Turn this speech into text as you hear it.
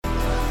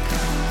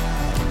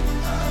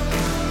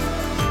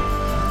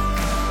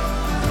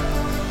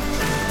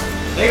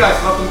Hey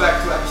guys, welcome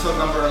back to episode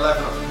number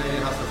 11 of the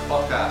Canadian Hustlers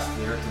podcast.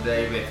 We're here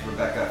today with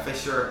Rebecca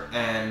Fisher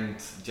and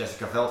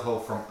Jessica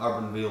Veldhoven from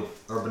Urban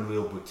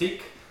Wheel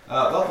Boutique.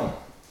 Welcome.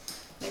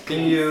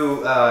 Can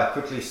you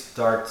quickly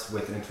start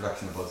with an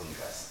introduction of both of you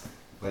guys?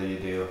 What do you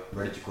do?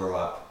 Where did you grow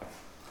up?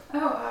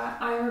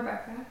 I'm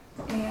Rebecca,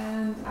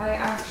 and I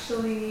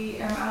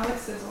actually am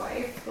Alex's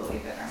wife,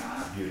 believe it or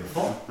not.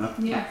 Beautiful.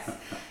 Yes,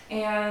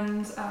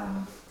 and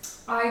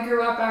I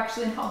grew up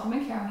actually in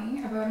Haldimand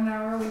County, about an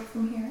hour away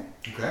from here.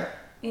 Okay.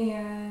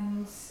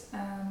 And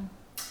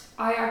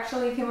I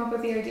actually came up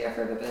with the idea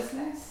for the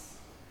business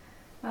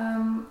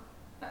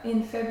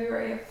in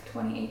February of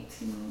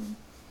 2018.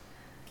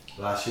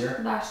 Last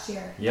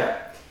year? Yeah.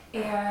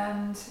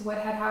 And what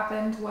had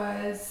happened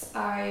was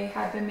I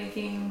had been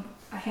making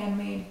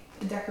handmade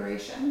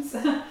decorations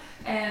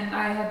and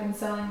I had been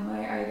selling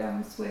my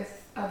items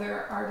with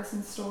other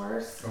artisan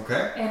stores.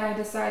 Okay. And I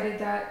decided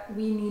that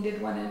we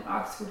needed one in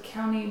Oxford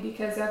County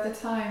because at the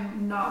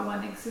time not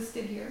one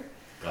existed here.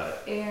 Got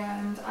it.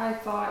 And I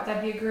thought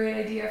that'd be a great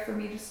idea for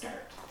me to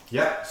start.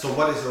 Yeah, so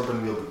what is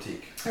Urban Wheel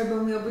Boutique?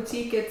 Urban Wheel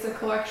Boutique, it's a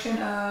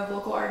collection of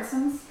local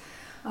artisans.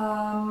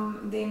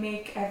 They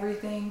make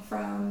everything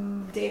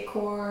from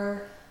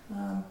decor,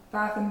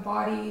 bath and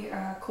body,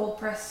 cold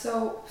press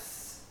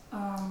soaps.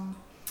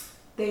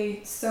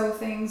 They sew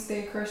things,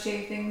 they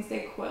crochet things, they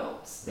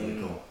quilt. Really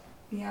cool.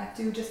 Yeah,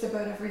 do just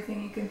about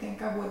everything you can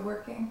think of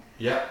woodworking.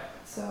 Yeah.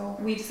 So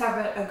we just have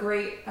a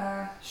great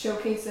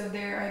showcase of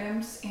their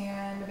items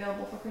and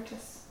available for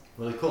purchase.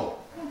 Really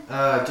cool.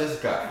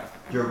 Jessica,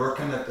 you're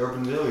working at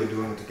Urban Wheel, you're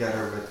doing it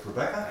together with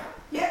Rebecca?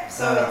 Yeah,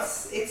 so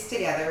it's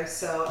together.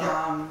 So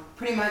yeah.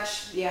 Pretty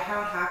much,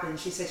 how it happened.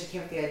 She said she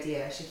came with the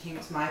idea. She came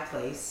to my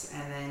place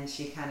and then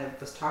she kind of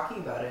was talking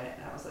about it.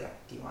 And I was like,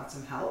 "Do you want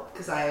some help?"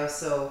 Because I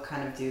also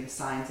kind of do the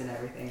signs and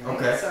everything. Right?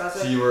 Okay. So,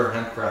 So you were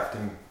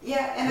handcrafting.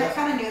 Yeah, and I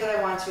kind of knew that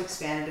I wanted to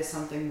expand into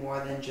something more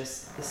than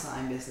just the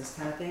sign business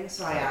kind of thing.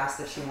 So I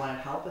asked if she wanted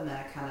help, and then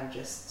it kind of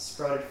just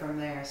sprouted from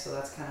there. So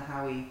that's kind of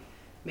how we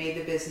made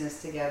the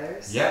business together.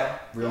 So, yeah,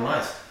 real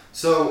nice.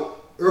 So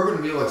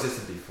Urban Wheel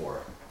existed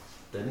before,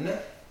 didn't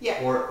it?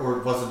 Yeah. Or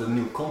was it a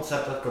new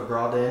concept that got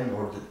brought in,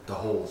 or did the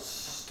whole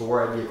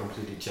store idea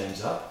completely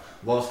change up?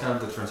 What was kind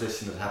of the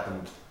transition that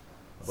happened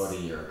about a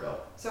year ago?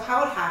 So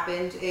how it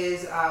happened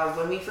is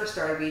when we first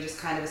started, we just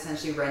kind of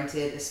essentially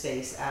rented a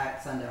space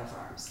at Sundown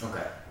Farms.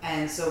 Okay.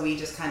 And so we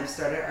just kind of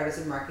started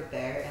artisan market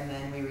there, and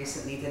then we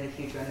recently did a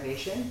huge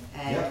renovation.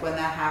 And when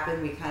that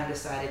happened, we kind of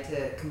decided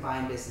to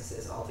combine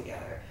businesses all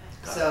together.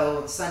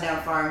 So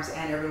Sundown Farms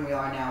and Urban Wheel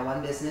are now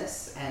one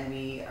business, and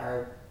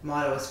our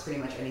motto is pretty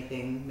much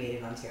anything made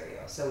in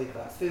Ontario. So we've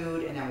got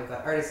food, and now we've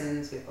got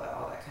artisans, we've got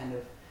all that kind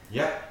of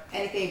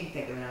anything you can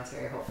think of in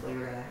Ontario. Hopefully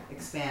we're going to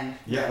expand.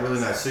 Yeah,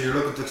 really nice. So you're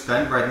looking to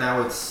expand. Right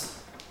now it's,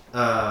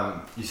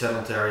 you said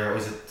Ontario,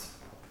 is it,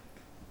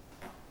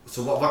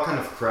 so what kind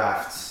of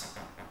crafts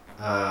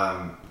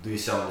do you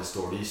sell in the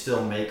store? Do you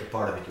still make a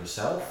part of it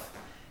yourself?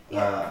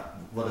 Yeah.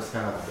 What is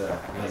kind of the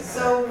link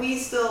So we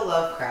still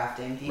love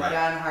crafting. Deep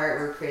down in heart,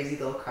 we're crazy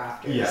little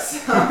crafters. Yeah.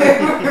 So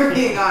we're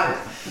being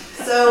honest.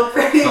 So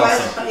pretty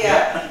much,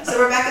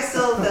 So Rebecca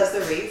still does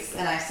the wreaths,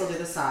 and I still do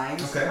the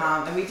signs. Okay.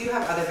 And we do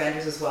have other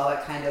vendors as well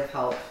that kind of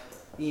help,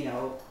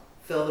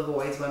 fill the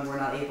voids when we're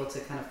not able to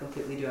kind of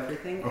completely do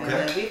everything. Okay. And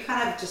then we've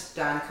kind of just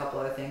done a couple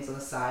other things on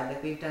the side.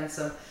 Like we've done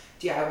some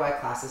DIY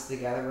classes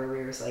together where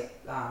we was like,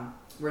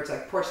 where it's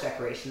like porch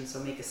decoration. So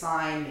make a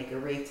sign, make a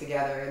wreath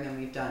together, and then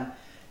we've done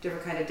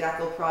different kind of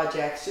deco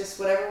projects, just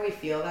whatever we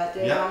feel that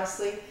day,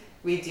 honestly.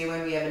 We do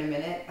when we have in a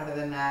minute. Other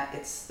than that,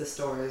 it's the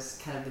store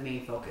is kind of the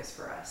main focus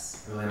for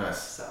us. Really nice.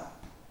 So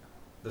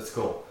that's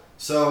cool.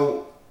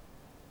 So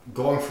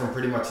going from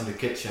pretty much in the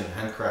kitchen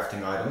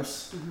handcrafting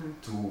items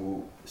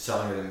to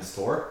selling it in the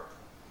store,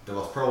 that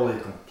was probably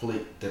a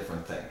complete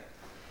different thing.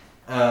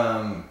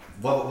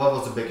 What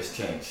was the biggest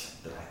change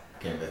that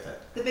came with it?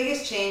 The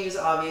biggest change is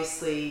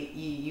obviously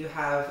you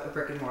have a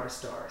brick and mortar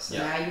store. So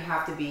now you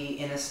have to be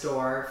in a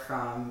store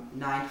from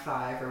 9 to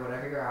 5 or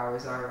whatever your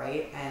hours are,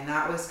 right? And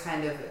that was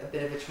kind of a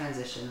bit of a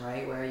transition,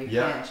 right? Where you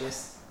can't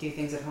just do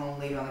things at home,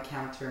 leave it on the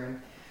counter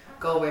and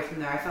go away from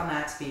there. I found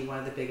that to be one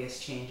of the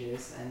biggest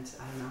changes, and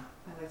I don't know.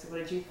 What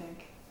did you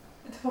think?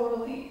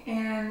 Totally.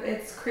 And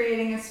it's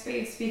creating a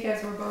space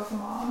because we're both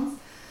moms.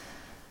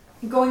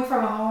 Going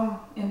from a home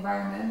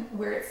environment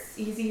where it's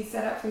easy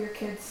set up for your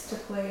kids to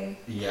play,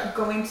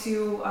 going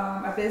to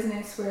a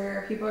business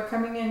where people are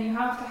coming in, you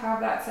have to have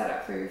that set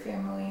up for your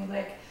family.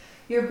 Like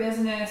your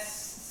business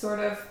sort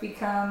of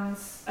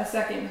becomes a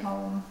second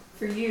home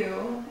for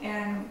you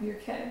and your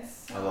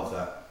kids. I love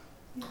that.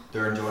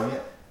 They're enjoying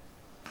it?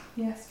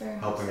 Yes, very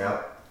much. Helping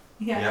out?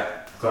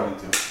 Yeah. According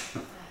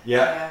to.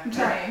 Yeah. I'm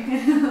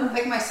trying.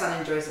 Like my son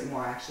enjoys it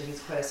more actually.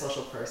 He's quite a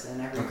social person.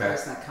 Every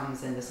person that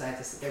comes in decides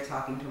to sit there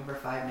talking to him for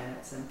 5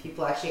 minutes, and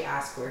people actually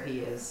ask where he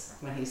is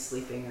when he's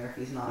sleeping or if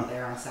he's not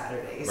there on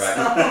Saturdays. Right.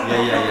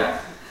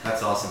 Yeah.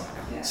 That's awesome.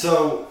 Yeah.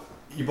 So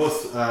you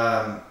both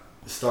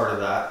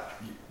started that.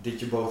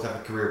 Did you both have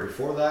a career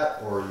before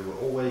that, or you were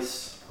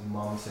always a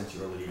mom since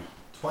your early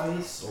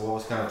 20s, or what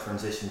was kind of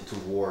transition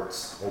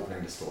towards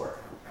opening the store?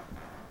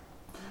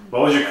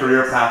 What was your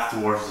career path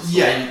towards the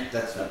store? Yeah,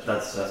 that's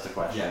the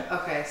question. Yeah.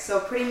 Okay, so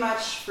pretty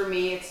much for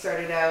me, it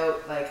started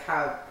out like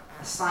how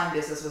the slime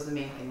business was the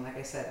main thing, like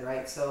I said,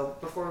 right? So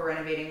before we were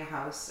renovating a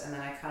house, and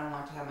then I kind of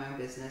wanted to have my own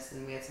business,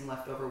 and we had some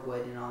leftover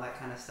wood and all that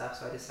kind of stuff,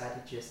 so I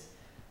decided to just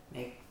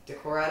make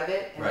decor out of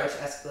it, and which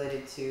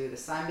escalated to the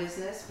slime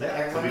business.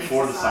 But so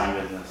before the slime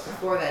business.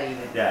 Before that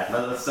even. Yeah,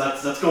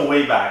 let's go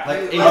way back.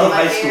 Like out of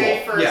high school.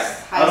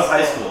 Out of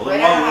high school.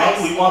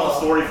 We want the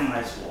story from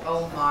high school.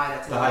 Oh my,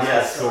 that's the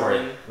high school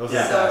story.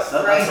 That's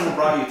what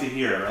brought you to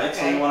here, right? Okay.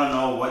 So we want to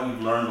know what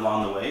you've learned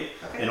along the way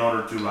in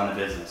order to run a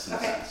business in a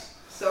sense.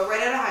 So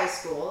right out of high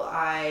school,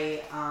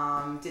 I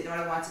didn't know what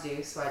I wanted to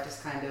do, so I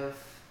just kind of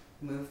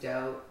moved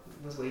out,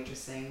 was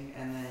waitressing,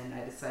 and then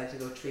I decided to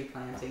go tree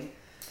planting.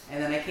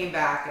 And then I came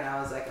back and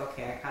I was like,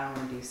 okay, I kind of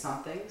want to do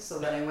something. So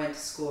then I went to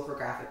school for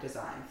graphic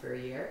design for a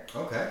year.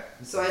 Okay.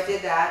 So I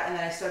did that, and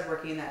then I started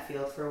working in that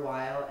field for a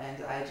while,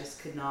 and I just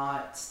could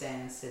not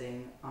stand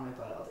sitting on my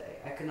butt all day.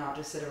 I could not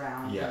just sit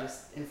around and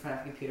just in front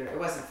of a computer. It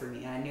wasn't for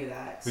me, and I knew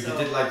that. But you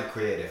did like the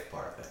creative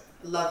part of it.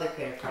 Love the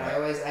creative part.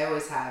 I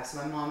always have. So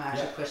my mom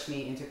actually pushed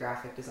me into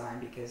graphic design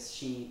because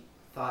she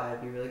thought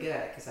I'd be really good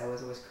at it because I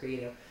was always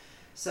creative.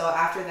 So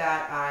after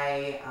that,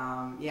 I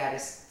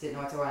just didn't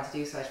know what I wanted to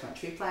do, so I just went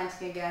tree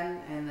planting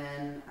again, and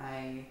then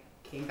I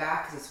came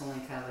back because it's only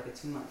kind of like a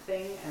 2-month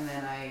thing, and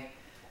then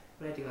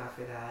what did I do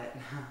after that?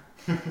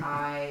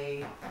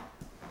 I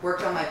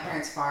worked on my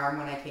parents' farm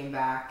when I came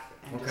back,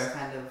 and just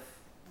kind of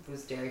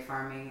was dairy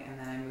farming, and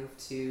then I moved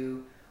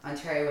to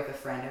Ontario with a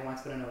friend. I wanted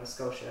to go to Nova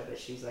Scotia, but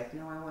she's like,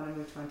 no, I want to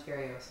move to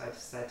Ontario, so I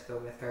decided to go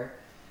with her.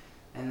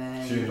 And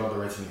then so you're not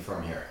originally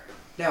from here?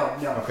 No.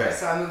 Okay.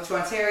 So I moved to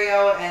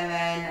Ontario, and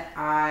then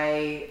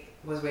I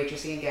was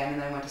waitressing again,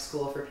 and then I went to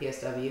school for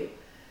PSW.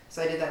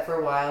 So I did that for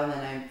a while, and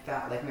then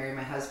I married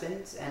my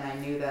husband, and I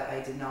knew that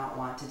I did not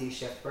want to do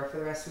shift work for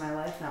the rest of my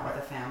life, not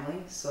with a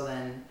family. So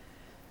then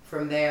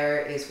from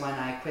there is when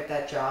I quit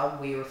that job.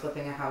 We were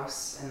flipping a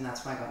house, and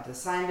that's when I got into the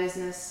sign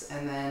business,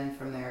 and then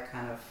from there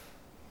kind of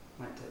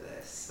went to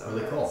this. So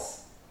really cool.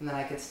 And then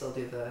I could still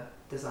do the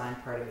design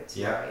part of it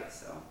too, right?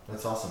 So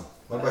that's awesome.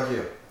 What about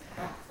you?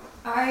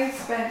 I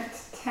spent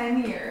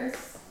 10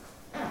 years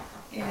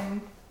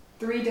in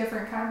 3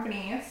 different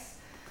companies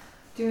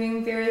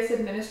doing various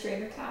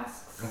administrative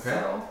tasks. Okay.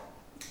 So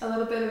a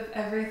little bit of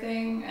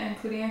everything,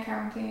 including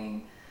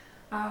accounting.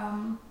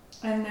 And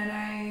then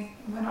I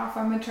went off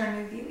on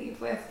maternity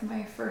leave with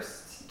my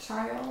first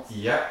child.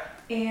 Yeah.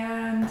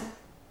 And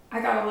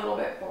I got a little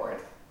bit bored.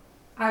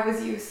 I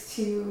was used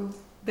to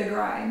the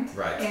grind.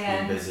 Right,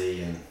 and being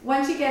busy. And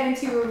once you get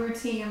into a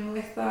routine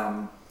with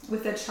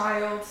a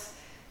child,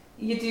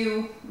 you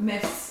do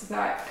miss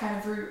that kind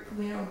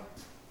of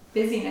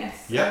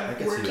busyness. Yeah, I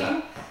can working. see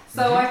that.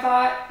 So I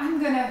thought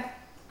I'm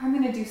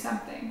gonna do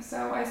something.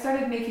 So I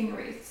started making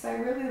wreaths. I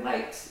really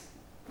liked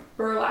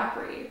burlap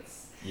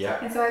wreaths. Yeah.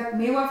 And so I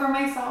made one for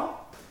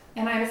myself,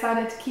 and I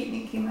decided to keep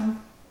making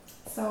them.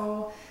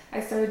 So I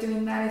started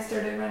doing that. I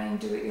started running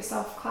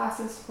do-it-yourself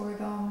classes for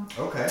them.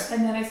 Okay.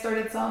 And then I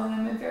started selling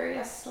them in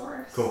various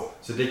stores. Cool.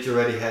 So did you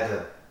already have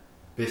a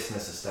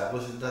business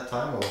established at that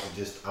time, or was it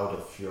just out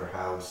of your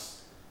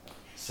house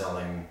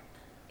selling?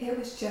 It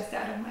was just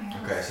out of my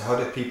house. Okay, so how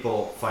did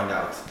people find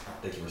out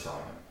that you were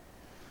selling them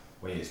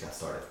when you just got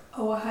started?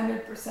 Oh,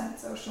 100%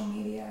 social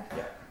media.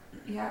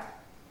 Yeah.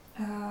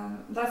 Yeah.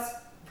 That's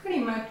pretty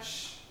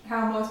much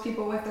how most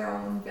people with their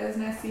own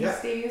business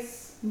these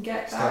days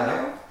get that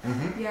out.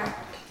 Mm-hmm. Yeah.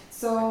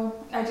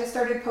 So I just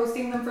started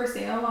posting them for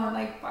sale on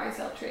buy,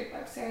 sell, trade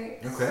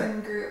websites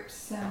and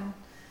groups, and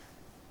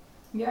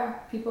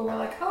people were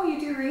like, oh, you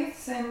do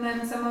wreaths? And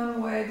then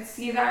someone would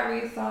see that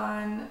wreath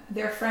on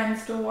their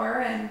friend's door,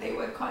 and they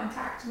would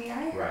contact me.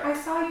 I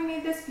saw you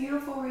made this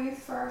beautiful wreath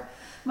for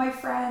my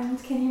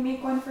friend. Can you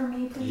make one for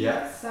me, please?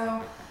 Yeah.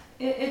 So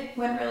it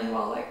went really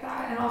well like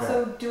that. And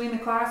also doing the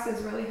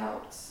classes really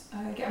helped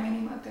get my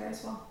name out there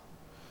as well.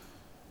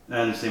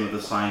 And same with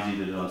the signs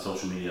you did on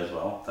social media as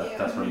well.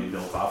 That's where you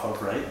built off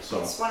of, right?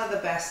 So it's one of the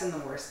best and the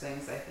worst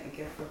things, I think.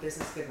 If a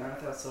business could run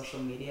without social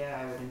media,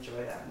 I would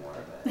enjoy that more.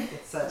 But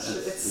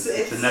it's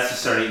it's a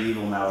necessary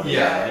evil nowadays.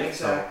 Yeah, right?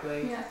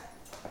 Exactly. So, yeah.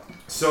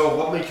 So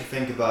what made you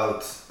think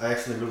about? I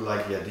actually really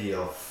like the idea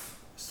of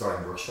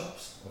starting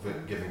workshops,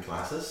 of giving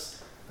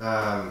classes.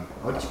 How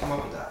did you come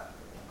up with that?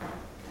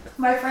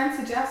 My friend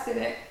suggested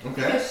it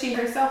because she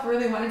herself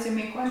really wanted to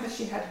make one, but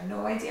she had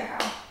no idea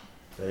how.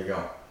 There you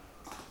go.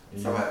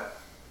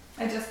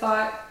 I just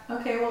thought,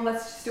 okay, well,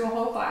 let's just do a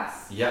whole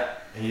class. Yeah,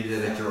 and you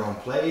did it at your own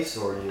place,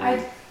 or you?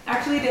 I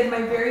actually did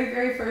my very,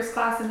 very first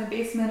class in the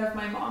basement of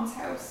my mom's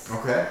house.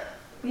 Okay.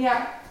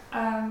 Yeah,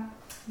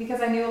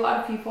 because I knew a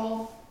lot of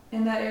people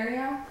in that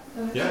area.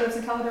 She lives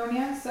in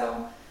Caledonia,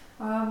 so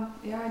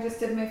I just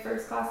did my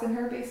first class in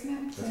her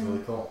basement. That's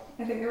really cool.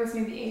 I think there was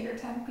maybe 8 or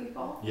 10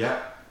 people. Yeah.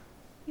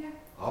 Yeah.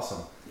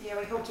 Awesome. Yeah,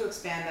 we hope to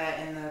expand that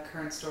in the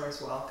current store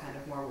as well, kind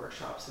of more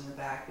workshops in the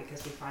back,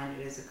 because we find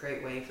it is a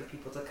great way for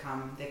people to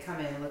come. They come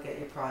in, look at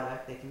your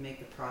product, they can make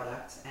the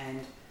product,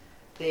 and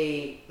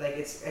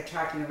it's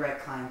attracting the right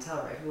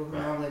clientele, right? People who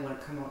normally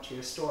wouldn't come out to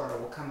your store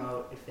will come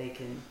out if they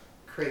can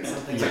create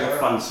something. It's like a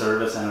fun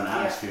service and an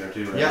atmosphere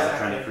too, right? Yeah, exactly.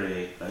 Trying to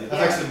create. Right? I've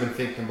actually been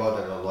thinking about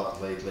that a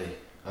lot lately.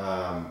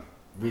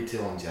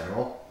 Retail in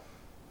general,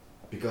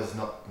 because it's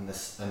not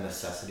a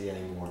necessity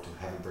anymore to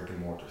have a brick and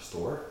mortar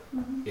store.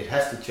 Mm-hmm. It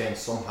has to change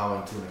somehow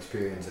into an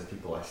experience that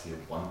people actually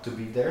want to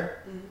be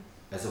there,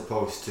 as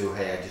opposed to,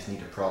 hey, I just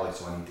need a product,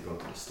 so I need to go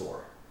to the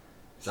store.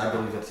 So I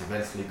believe that's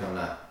eventually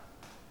gonna.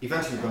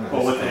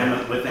 Well,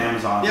 with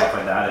Amazon and stuff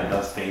like that, it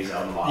does phase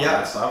out a lot of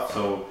that stuff.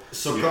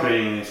 So you're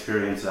creating an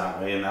experience that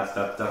way, and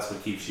that's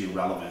what keeps you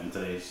relevant in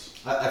today's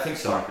I think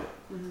so. market.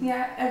 Mm-hmm.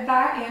 Yeah, and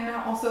that and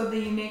also the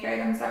unique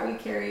items that we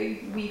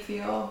carry, we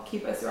feel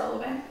keep us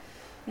relevant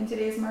in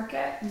today's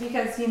market,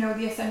 because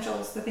the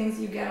essentials, the things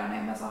you get on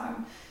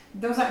Amazon,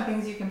 those aren't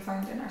things you can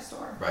find in our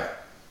store. Right.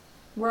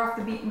 We're off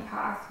the beaten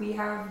path. We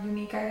have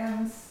unique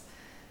items.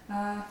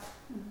 The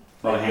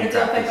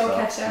dill pickle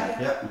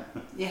ketchup.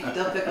 Yeah,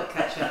 dill pickle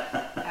ketchup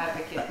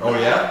advocate. Oh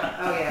yeah.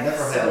 Oh yeah. Never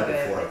it's had so that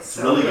good. before. It's It's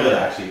so really good. good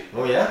actually.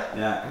 Oh yeah.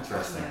 Yeah.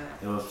 Interesting.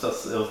 Yeah.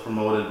 It was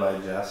promoted by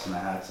Jess, and I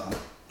had some.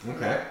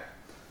 Okay.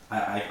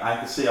 I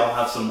could see I'll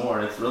have some more.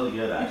 It's really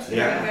good actually.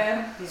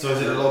 Yeah. Good. So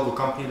is it a local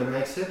company that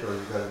makes it, or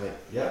you guys make?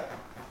 Yeah.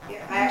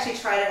 Yeah, I actually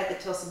tried it at the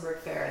Tilsonburg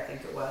Fair, I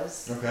think it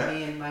was. Okay.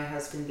 Me and my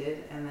husband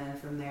did, and then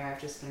from there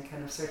I've just been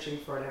kind of searching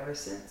for it ever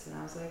since. And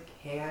I was like,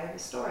 hey, I have a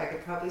store, I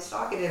could probably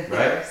stock it in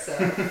there. Right. So,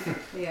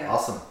 yeah.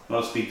 Awesome.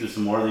 Want to speak to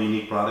some more of the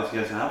unique products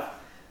you guys have,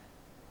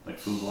 like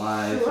food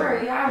wise?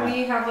 Sure. Yeah,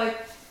 we have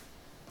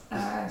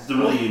It's the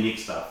really unique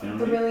stuff. You know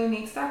the what I mean? really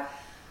unique stuff.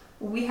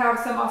 We have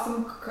some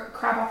awesome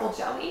crabapple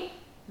jelly,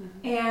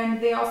 and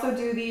they also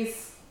do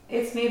these.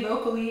 It's made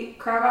locally,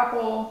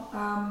 crabapple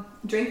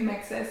drink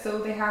mixes. So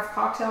they have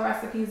cocktail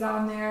recipes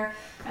on there,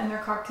 and they're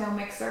cocktail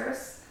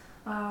mixers.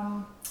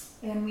 And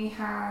we've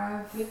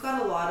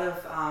got a lot of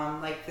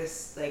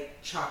this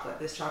chocolate.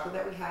 This chocolate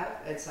that we have,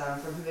 it's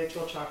from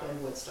Habitual Chocolate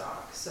in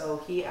Woodstock.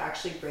 So he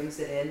actually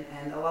brings it in,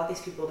 and a lot of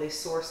these people, they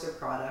source their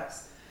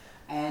products,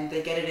 and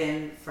they get it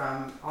in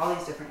from all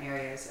these different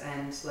areas.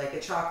 And like the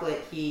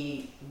chocolate,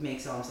 he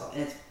makes it all himself,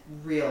 and it's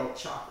real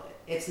chocolate.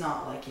 It's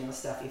not like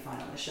stuff you find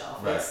on the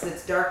shelf. Right.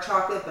 It's dark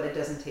chocolate, but it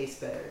doesn't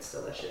taste bitter. It's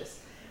delicious.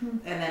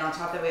 And then on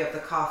top of that, we have the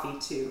coffee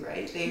too,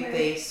 right?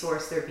 They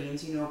source their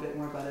beans. You know a bit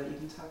more about it. You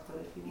can talk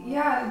about it if you want.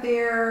 Yeah,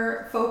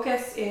 their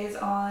focus is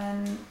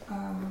on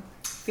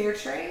fair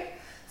trade.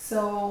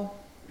 So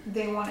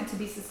they want it to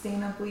be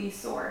sustainably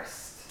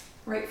sourced,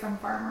 right from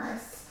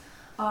farmers.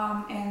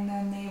 And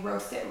then they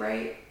roast it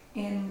right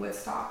in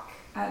Woodstock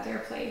at their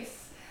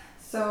place.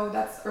 So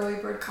that's early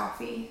bird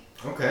coffee.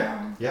 Okay.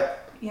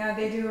 Yeah,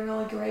 they do a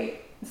really great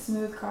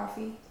smooth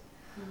coffee.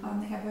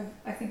 They have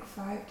I think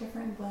 5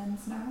 different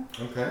blends now.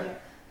 Okay. Yeah.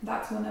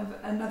 That's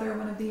another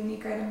one of the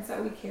unique items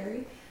that we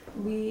carry.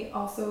 We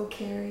also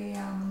carry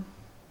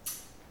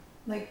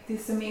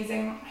this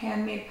amazing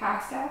handmade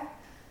pasta.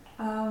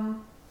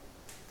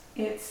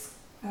 It's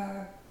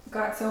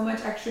got so much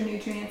extra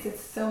nutrients.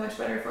 It's so much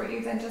better for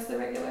you than just the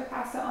regular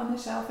pasta on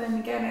the shelf. And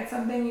again, it's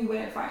something you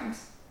wouldn't find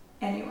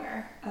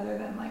anywhere other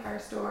than our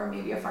store,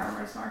 maybe a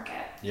farmer's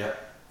market. Yeah.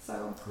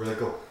 So really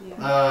cool.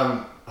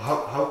 Yeah.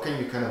 How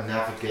can you kind of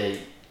navigate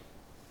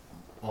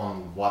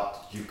on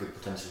what you could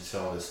potentially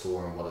sell in the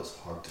store and what is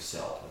hard to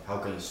sell? Like, how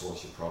can you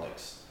source your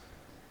products?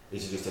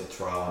 Is it just a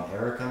trial and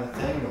error kind of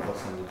thing, or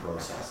what's kind of the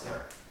process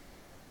there?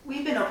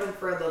 We've been open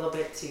for a little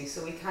bit too,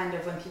 so we kind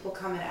of, when people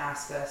come and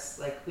ask us,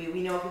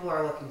 we know what people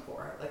are looking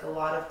for. Like a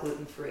lot of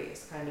gluten-free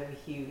is kind of a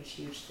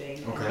huge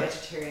thing, and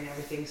vegetarian and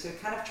everything. So we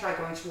kind of try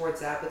going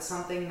towards that, but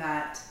something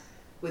that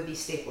would be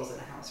staples in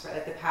a house, right?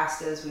 Like the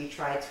pastas, we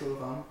tried 2 of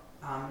them,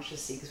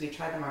 just see, because we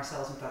tried them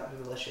ourselves and thought they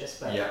were delicious,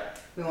 but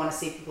we want to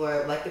see if people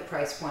like the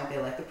price point, they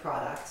like the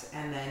product,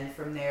 and then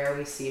from there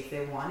we see if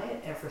they want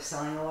it, and if we're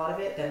selling a lot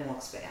of it, then we'll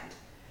expand.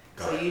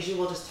 Usually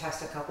we'll just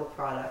test a couple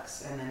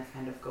products and then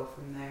kind of go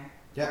from there.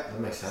 Yeah, that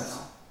makes sense.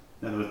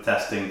 And with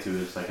testing too,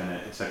 it's like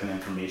an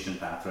information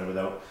path, right?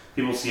 Without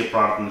people see a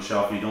product on the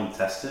shelf, you don't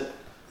test it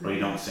or you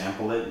don't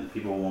sample it, and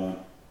people won't.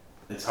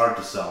 It's hard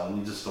to sell. It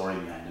needs a story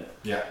behind it.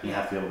 Yeah. You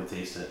have to be able to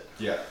taste it.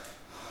 Yeah.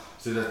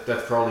 So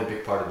that's probably a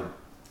big part of the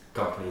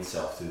company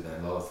itself too. Then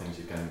a lot of things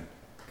you can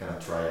kind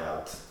of try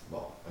out.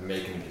 Well, and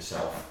making it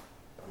yourself,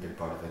 a big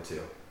part of it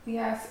too.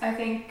 Yes, I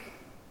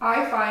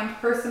find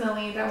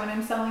personally that when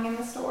I'm selling in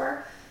the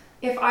store,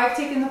 if I've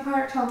taken the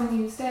product home and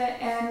used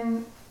it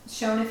and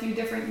shown a few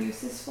different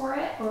uses for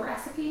it or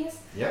recipes,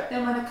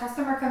 then when a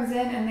customer comes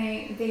in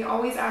and they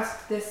always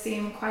ask this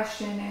same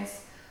question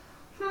is,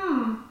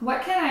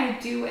 what can I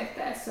do with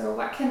this, or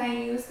what can I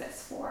use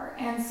this for?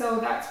 And so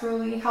that's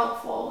really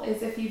helpful,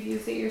 is if you've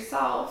used it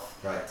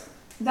yourself. Right.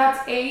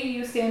 That's A,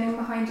 you standing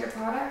behind your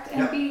product,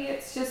 and B,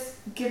 it's just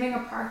giving a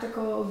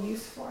practical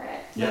use for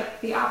it. Like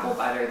the apple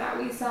butter that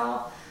we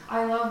sell,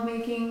 I love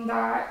making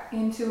that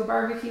into a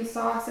barbecue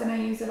sauce, and I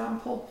use it on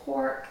pulled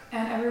pork,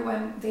 and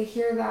everyone, they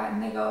hear that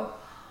and they go,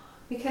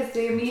 because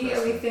they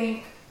immediately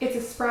think it's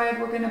a spread,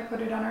 we're going to put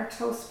it on our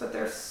toast, but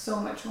there's so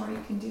much more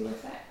you can do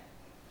with it.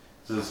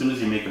 Because as soon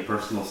as you make a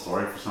personal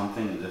story for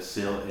something,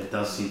 it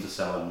does seem to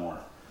sell it more.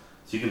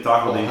 So you can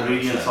talk about the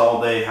ingredients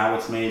all day, how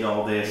it's made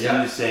all day. As soon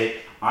as you say,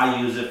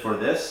 I use it for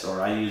this,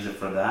 or I use it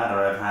for that,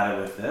 or I've had it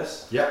with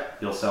this,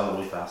 you'll sell it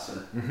way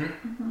faster. Mm-hmm.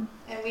 Mm-hmm.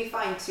 And we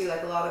find too,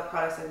 like a lot of the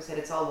products, like we said,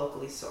 it's all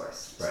locally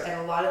sourced. Right.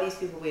 And a lot of these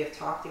people we have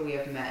talked to, we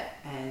have met,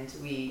 and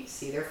we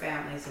see their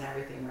families and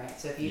everything, right?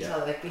 So if you tell,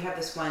 like we have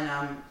this one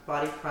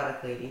body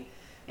product lady,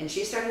 and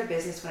she started her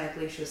business when I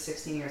believe she was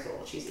 16 years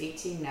old. She's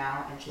 18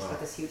 now, and she's got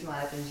this huge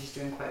lineup, and she's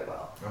doing quite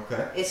well.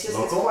 Okay. It's just,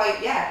 local? It's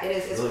quite, yeah, it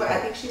is. It's really quite, cool.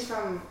 I think she's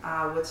from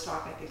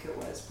Woodstock, I think it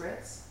was,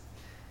 Brits.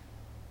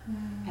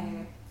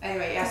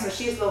 Anyway, yeah, so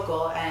she's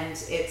local, and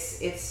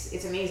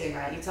it's amazing,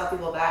 right? You tell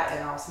people that,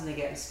 and all of a sudden they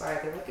get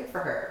inspired. They're looking for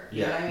her,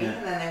 you know what I mean?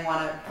 And then they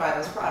want to buy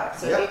those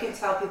products. So if you can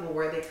tell people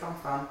where they come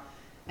from,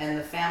 and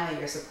the family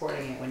you're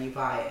supporting it when you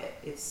buy it,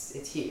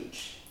 it's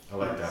huge. I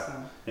like that. So.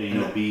 And you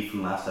know, B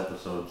from last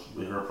episode,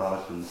 her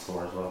products in the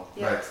store as well.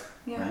 Yeah. Right.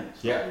 Yeah. Right?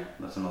 So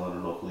that's another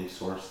locally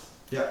sourced.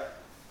 Yeah.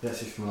 Yeah,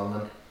 she's from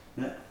London.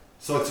 Yeah.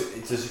 So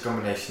it's just a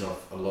combination of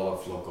a lot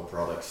of local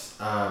products.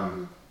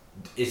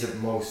 Is it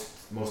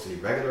mostly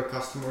regular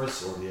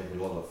customers, or do you have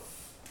a lot of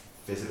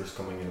visitors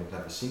coming in who've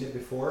never seen it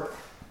before?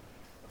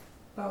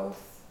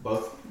 Both.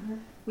 Both? Mm-hmm.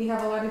 We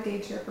have a lot of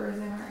day trippers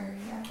in our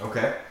area.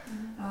 Okay.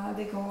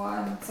 They go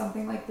on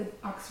something like the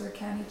Oxford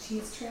County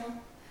Cheese Trail,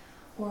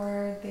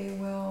 or they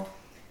will,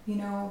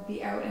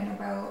 be out and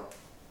about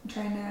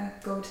trying to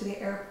go to the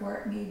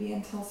airport, maybe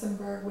in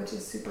Tilsonburg, which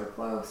is super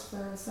close,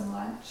 for some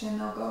lunch, and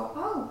they'll go,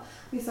 oh,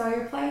 we saw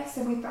your place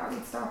and we thought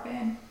we'd stop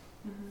in.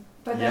 Mm-hmm.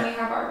 But then we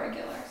have our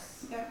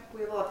regulars. Yeah, we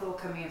have a lot of people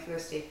coming in for their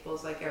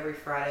staples. Like every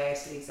Friday, I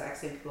see the exact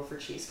same people for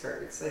cheese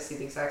curds. I see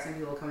the exact same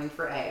people coming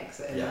for eggs.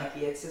 And like,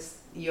 it's just,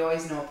 you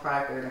always know what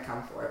product they're going to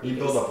come for. You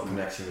build up a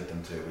connection with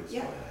them too, which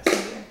is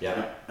really nice.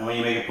 Yeah. And when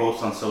you make a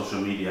post on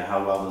social media,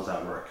 how well does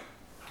that work?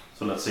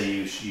 So let's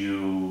say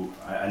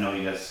I know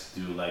you guys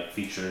do like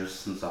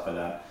features and stuff like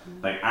that.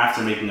 Mm-hmm. Like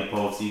after making a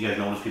post, do you guys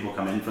notice people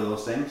come in for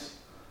those things?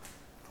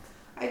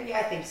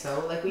 I think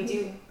so. Like we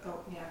do. Oh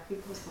yeah, we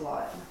post a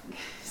lot.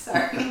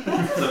 Sorry.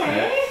 That's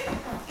okay.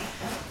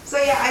 So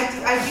yeah,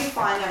 I do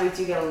find that we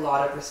do get a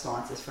lot of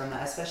responses from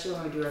that, especially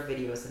when we do our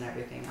videos and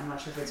everything. I'm not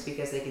sure if it's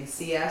because they can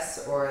see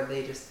us or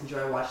they just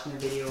enjoy watching the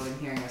video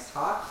and hearing us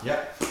talk.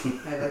 Yeah.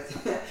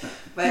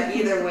 But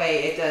either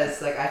way, it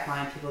does. Like I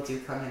find people do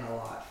come in a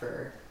lot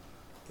for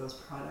those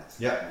products.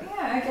 Yeah.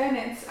 Yeah, again,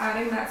 it's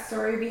adding that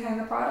story behind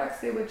the products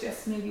they would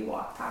just maybe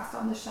walk past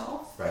on the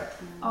shelves.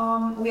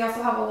 Right. We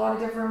also have a lot of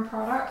different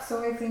products,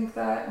 so I think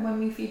that when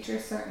we feature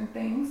certain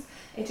things,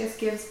 it just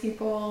gives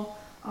people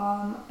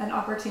an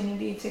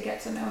opportunity to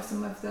get to know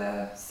some of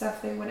the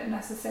stuff they wouldn't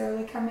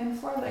necessarily come in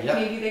for. Like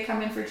maybe they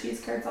come in for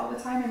cheese curds all the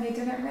time and they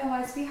didn't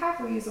realize we have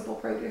reusable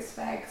produce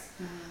bags,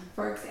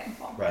 for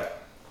example. Right.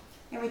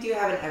 And we do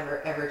have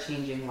an ever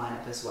changing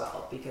lineup as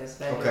well, because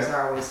vendors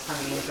are always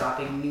coming and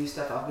dropping new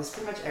stuff off. Because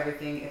pretty much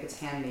everything, if it's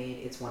handmade,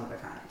 it's one of a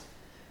kind,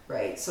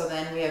 right? So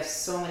then we have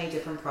so many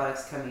different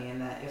products coming in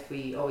that if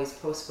we always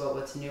post about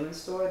what's new in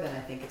store, then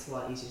I think it's a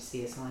lot easier to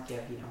see. It's not like you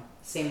have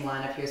same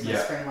lineup. Here's my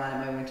spring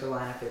lineup, my winter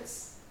lineup.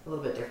 It's a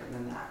little bit different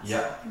than that.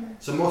 Yeah.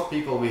 So most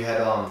people we had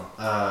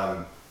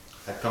on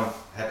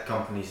had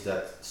companies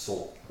that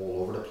sold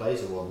all over the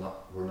place, or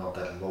were not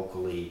that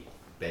locally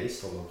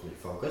based or locally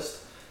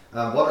focused.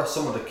 What are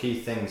some of the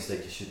key things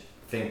that you should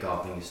think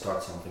of when you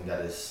start something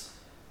that is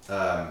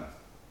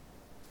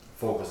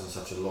focused on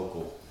such a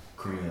local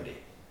community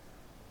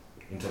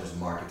in terms of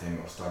marketing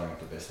or starting up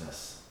the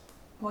business?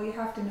 Well, you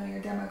have to know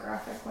your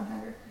demographic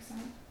 100%.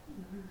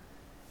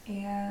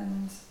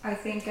 And I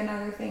think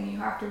another thing you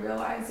have to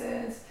realize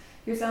is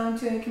you're selling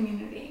to a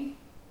community.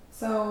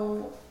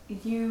 So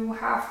you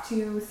have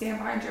to stand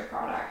behind your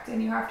product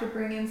and you have to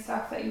bring in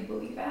stuff that you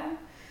believe in.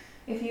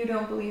 If you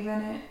don't believe in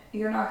it,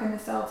 you're not going to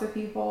sell to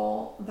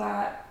people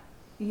that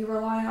you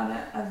rely on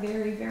a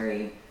very,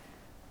 very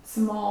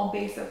small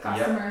base of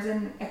customers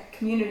in a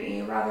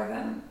community rather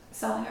than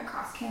selling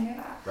across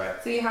Canada.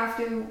 Right. So you have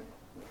to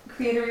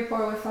create a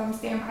rapport with them,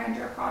 stand behind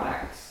your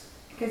product.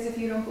 Because if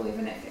you don't believe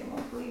in it, they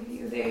won't believe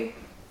you.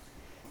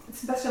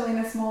 Especially in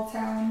a small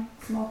town,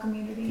 small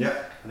community.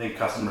 Yeah. I think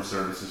customer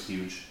service is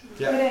huge.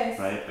 Yeah. It is.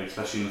 Right? Like,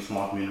 especially in a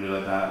small community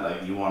like that,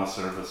 like you want to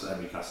service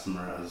every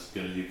customer as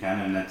good as you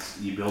can, and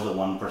you build it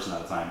one person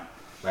at a time.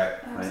 Right.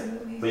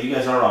 Absolutely. Right? But you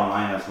guys are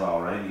online as well,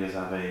 right? You guys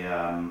have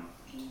a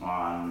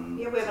on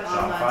we have an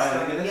Shopify, online store.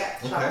 I think it is? Yeah,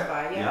 Okay.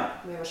 Shopify. Yeah,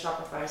 we have a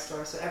Shopify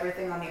store. So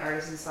everything on the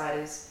Artisan side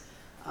is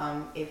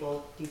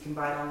you can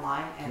buy it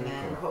online, and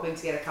then we're hoping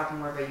to get a couple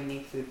more of our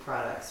unique food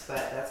products,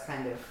 but that's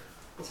kind of.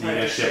 So you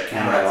guys ship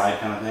Canada-wide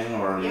kind of thing,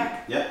 or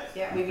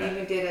yeah, we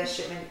even did a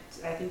shipment.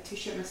 I think 2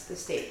 shipments to the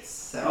States.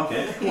 So.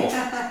 Okay, cool,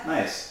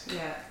 nice.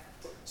 Yeah.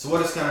 So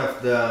what is kind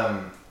of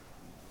the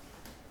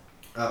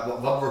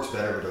what works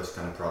better with those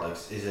kind of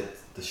products? Is it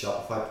the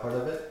Shopify part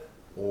of it,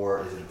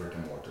 or is it brick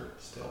and mortar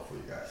still for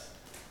you guys?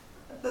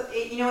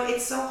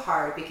 It's so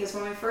hard because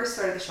when we first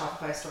started the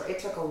Shopify store, it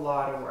took a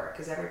lot of work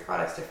because every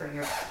product's different.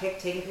 You're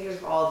taking pictures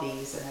of all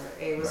these, and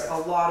it was a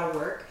lot of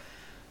work.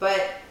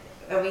 But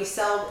we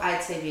sell,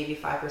 I'd say maybe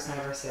 5%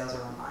 of our sales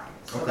are online.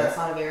 So that's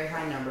not a very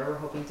high number. We're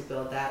hoping to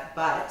build that.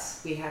 But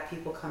we have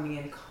people coming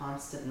in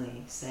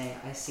constantly saying,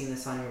 I've seen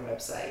this on your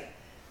website.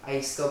 I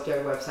scoped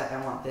your website,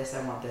 I want this,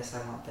 I want this,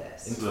 I want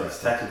this. So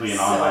it's technically an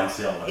online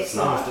sale, but it's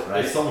not,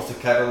 right? It's almost a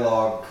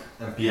catalog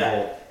and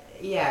people...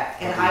 Yeah,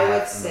 and I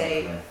would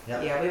say,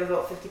 we have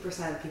about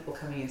 50% of people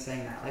coming in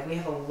saying that. Like, we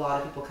have a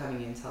lot of people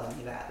coming in telling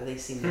me that they've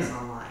seen this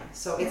online.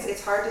 So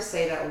it's hard to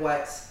say that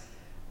what,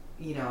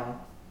 you know,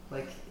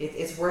 like,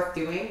 it's worth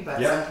doing, but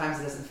sometimes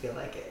it doesn't feel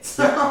like it.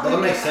 So. Yeah, that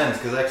makes sense,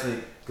 because I actually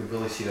could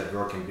really see that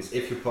working. Because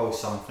if you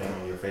post something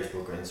on your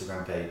Facebook or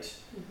Instagram page,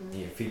 and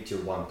you feature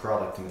one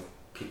product, and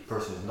the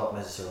person is not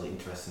necessarily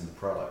interested in the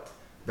product,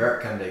 where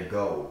can they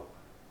go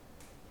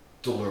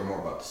to learn more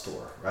about the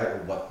store, right? Or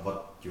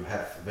what you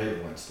have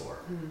available in store.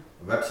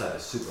 The website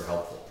is super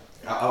helpful.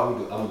 I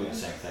would do the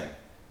same thing.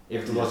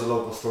 If there was a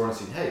local store and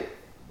saying, hey,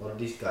 what are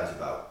these guys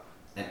about?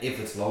 And if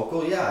it's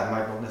local, I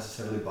might not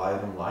necessarily buy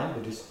it online,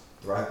 but just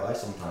drive by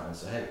sometime and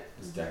say, hey,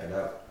 let's check it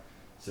out.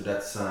 So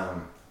that's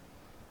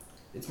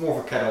it's more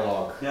of a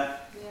catalog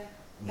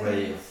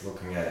way of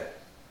looking at it.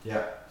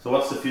 Yeah. So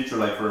what's the future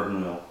like for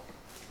Urban Wheel?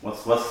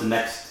 What's the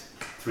next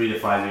 3 to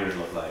 5 years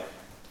look like?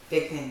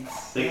 Big things.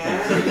 Big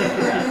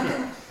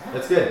things.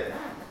 That's good.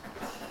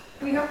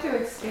 We hope to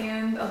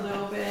expand a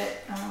little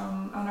bit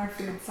on our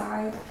food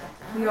side.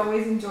 We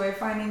always enjoy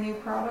finding new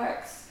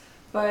products,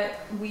 but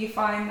we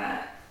find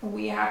that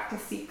we have to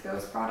seek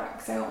those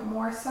products out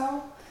more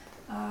so.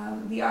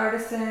 The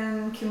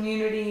artisan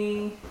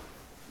community,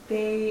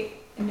 they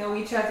know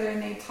each other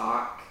and they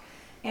talk,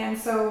 and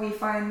so we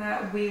find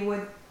that we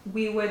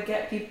would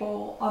get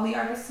people on the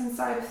artisan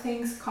side of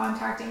things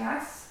contacting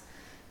us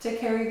to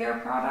carry their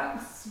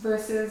products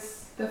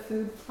versus the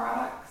food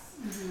products.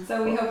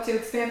 So we hope to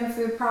expand the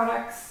food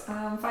products,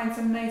 find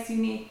some nice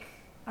unique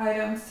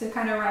items to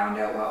kind of round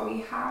out what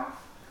we have.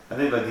 I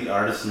think like the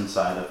artisan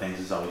side of things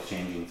is always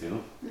changing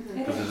too,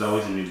 because there's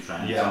always a new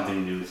trend,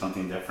 something new,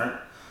 something different.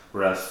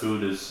 Whereas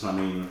food is, I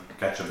mean,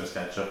 ketchup is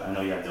ketchup. I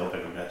know you have dill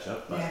pickle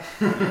ketchup, but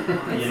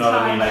you know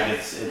what I mean. Like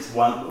it's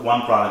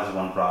one product is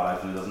one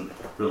product, and it doesn't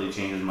really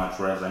change as much.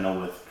 Whereas I know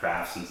with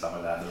crafts and stuff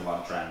like that, there's a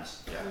lot of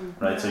trends.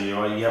 Right. So you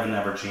have an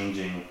ever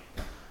changing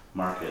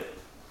market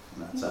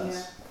in that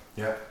sense.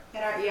 Yeah.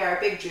 And our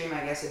big dream,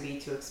 I guess, would be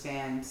to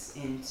expand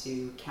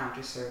into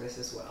counter service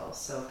as well.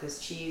 So, because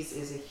cheese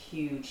is a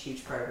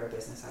huge part of our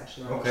business,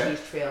 actually. On the cheese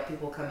trail,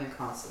 people come in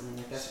constantly.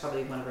 Like, that's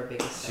probably one of our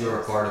biggest So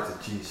you're a part of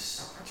the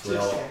cheese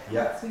trail.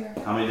 Yeah.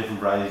 How many different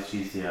varieties of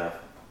cheese do you have?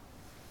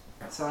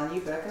 So on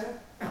you, Becca?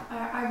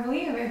 I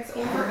believe it's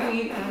over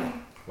 80.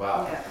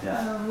 Wow.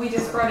 Yeah. We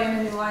just brought in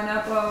a new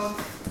lineup of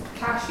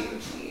cashew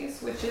cheese,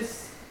 which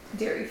is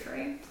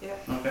dairy-free.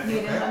 Okay.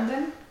 Made in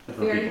London. For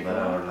people that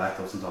are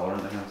lactose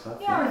intolerant, that kind of stuff.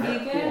 Yeah, or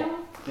vegan. Cool.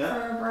 Yeah.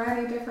 For a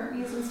variety of different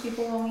reasons,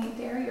 people won't eat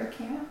dairy or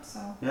can't. So.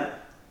 Yeah,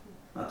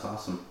 that's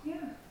awesome. Yeah.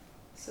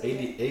 So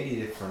 80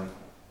 different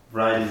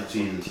varieties of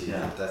cheese.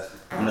 Yeah,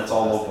 and that's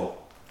all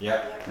local.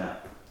 Yeah.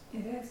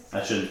 It is.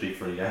 I shouldn't speak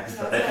for you guys.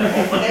 No, But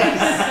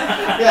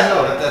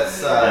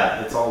that's.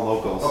 it's all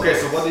local. Okay,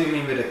 so what do you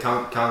mean with the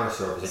counter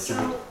service?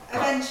 So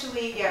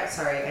eventually,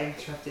 sorry, I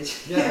interrupted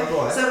you. Yeah,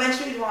 go ahead. So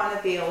eventually, we want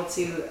to be able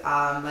to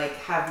like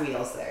have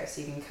wheels there, so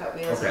you can cut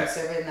wheels and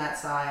serve it in that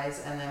size,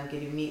 and then we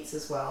could do meats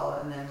as well,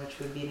 and then which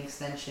would be an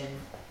extension.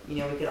 You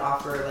know, we could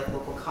offer like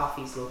local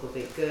coffees, local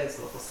baked goods,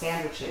 local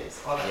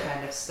sandwiches, all that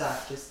kind of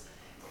stuff. Just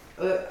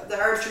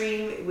our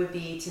dream would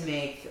be to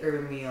make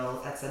Urban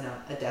Wheel that's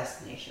a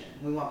destination.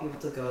 We want people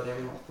to go there.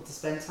 We want people to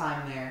spend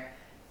time there,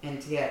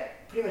 and to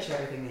get pretty much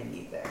everything they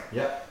need there.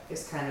 Yeah.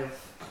 It's kind of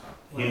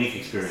unique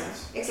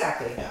experience.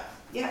 Exactly. Yeah.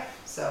 Yeah.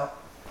 So.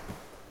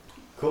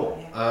 Cool.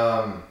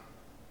 Yeah.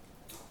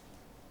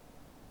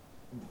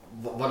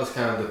 What is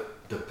kind of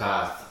the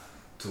path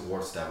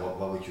towards that?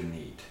 What would you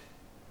need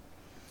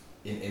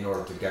in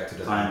order to get to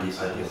the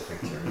ideal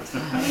picture?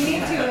 We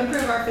need to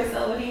improve our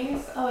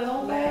facilities a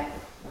little bit,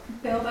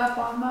 build up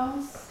on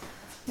those.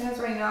 Because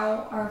right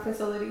now our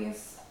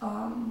facilities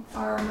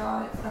are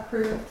not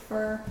approved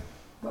for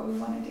what we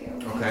want to do.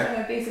 Okay. We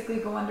kind of basically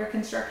go under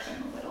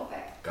construction a little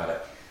bit. Got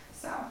it.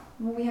 So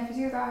we have to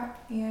do that,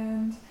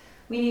 and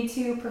we need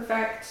to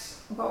perfect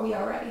what we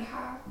already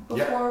have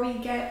before we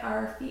get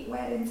our feet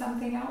wet in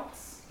something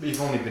else. We've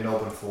only been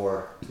open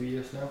for 2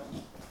 years now.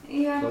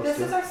 Yeah, Close this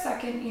to. is our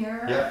second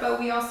year, but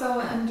we also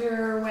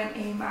underwent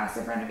a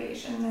massive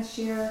renovation this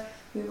year.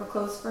 We were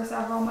closed for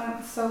several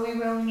months, so we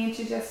really need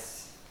to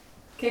just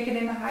kick it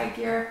into high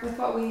gear with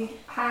what we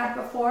had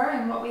before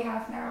and what we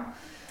have now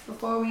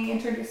before we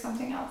introduce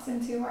something else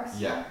into our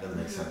store. Yeah, that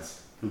makes sense.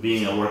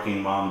 Being a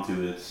working mom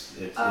too, it's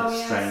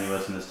yes.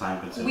 strenuous and it's time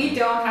consuming. We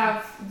don't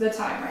have the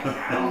time right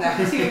now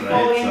to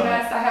fully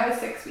invest. I have a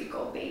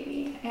 6-week-old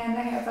baby, and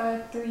I have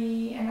a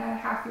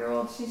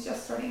 3.5-year-old. She's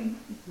just starting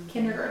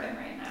kindergarten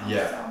right now.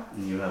 Yeah. So.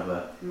 And you have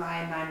a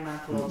my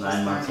 9-month-old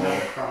just learned how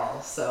to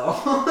crawl. So.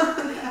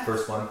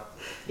 First one.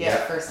 Yeah,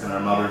 first and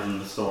one. our mother's in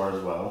the store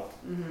as well.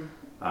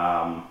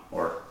 Mm-hmm.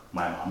 Or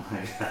my mom, I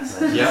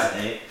guess I should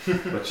say.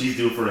 But she's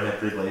due for a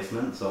hip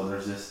replacement, so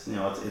there's just,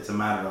 it's a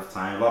matter of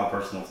time. A lot of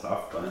personal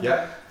stuff, but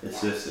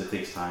it's just, it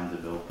takes time to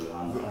build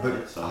on that.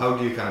 But so. How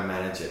do you kind of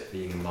manage it,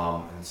 being a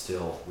mom and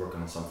still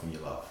working on something you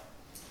love?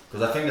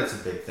 Because I think that's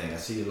a big thing. I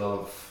see a lot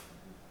of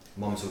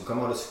moms who come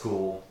out of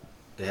school,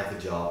 they have a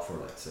job for,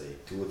 let's say,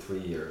 2 or 3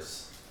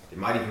 years. They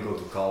might even go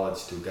to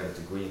college to get a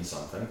degree in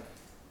something.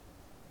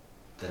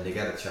 Then they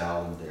get a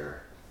child and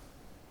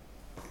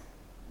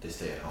they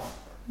stay at home.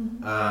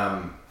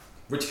 Mm-hmm.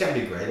 Which can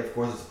be great, of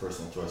course, it's a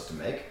personal choice to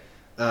make.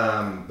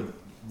 But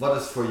what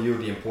is for you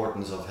the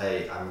importance of,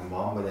 hey, I'm a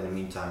mom, but in the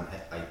meantime,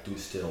 I do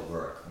still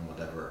work on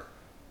whatever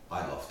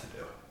I love to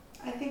do?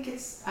 I think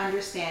it's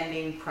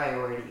understanding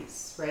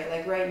priorities, right?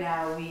 Like right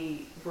now,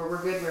 we're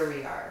good where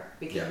we are.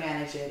 We can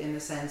manage it in the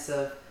sense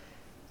of,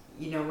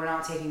 we're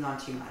not taking on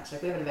too much.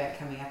 Like we have an event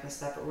coming up and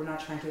stuff, but we're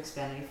not trying to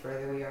expand any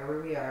further. We are where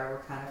we are.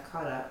 We're kind of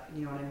caught up.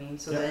 You know what I mean?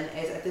 So then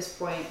at this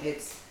point,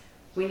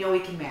 we know we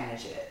can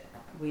manage it.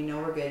 We know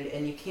we're good,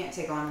 and you can't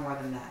take on more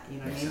than that. You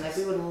know what I mean? Like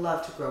we would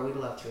love to grow, we'd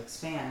love to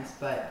expand,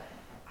 but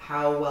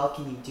how well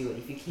can you do it?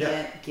 If you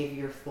can't give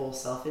your full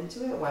self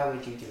into it, why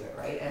would you do it,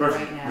 right? And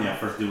right now,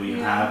 first do what you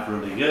have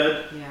really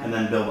good, and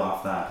then build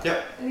off that.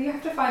 Yep. You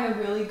have to find a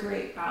really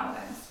great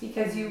balance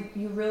because you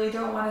really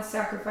don't want to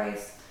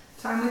sacrifice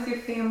time with your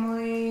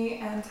family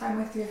and time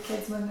with your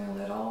kids when they're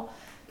little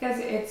because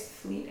it's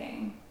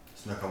fleeting.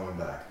 It's not coming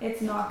back.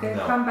 It's not going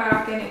to come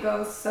back, and it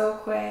goes so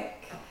quick.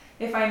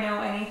 If I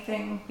know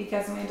anything,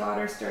 because my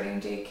daughter's starting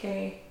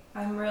JK,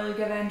 I'm really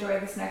going to enjoy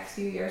this next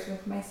few years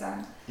with my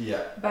son.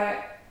 Yeah.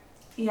 But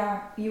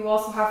you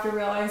also have to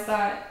realize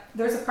that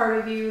there's a part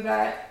of you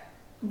that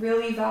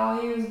really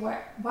values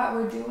what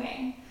we're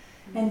doing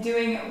and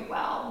doing it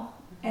well.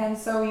 And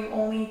so you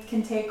only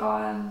can take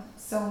on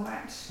so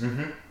much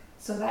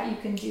so that you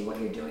can do what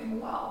you're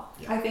doing well.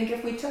 Yeah. I think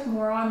if we took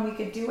more on, we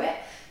could do it,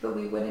 but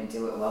we wouldn't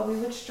do it well. We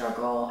would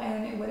struggle,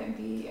 and it wouldn't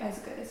be as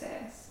good as it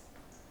is.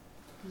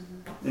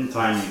 In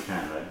time you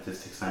can, right? It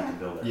just takes time to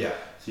build it. Yeah.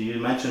 So you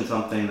mentioned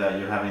something that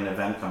you're having an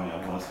event coming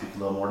up. You want to speak a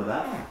little more to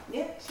that?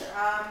 Yeah, sure.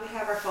 We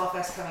have our Fall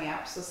Fest coming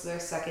up, so this is their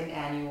second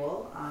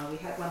annual. We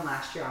had one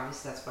last year,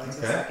 obviously that's why it's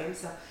the second.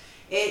 So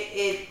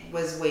it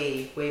was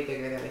way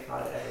bigger than we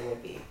thought it ever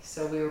would be.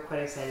 So we were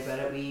quite excited about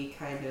it. We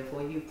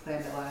you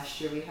planned it last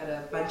year. We had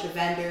a bunch of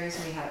vendors,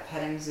 and we had a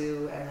petting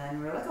zoo, and then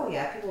we were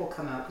like, people will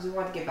come out because we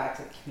wanted to give back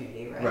to the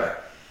community, right? Right.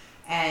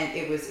 And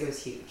it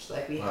was huge.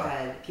 Like we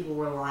had people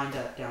were lined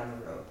up down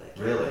the road. Like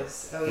really? It was,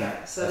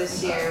 So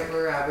this year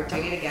we're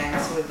doing it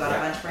again. So we've got a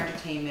bunch for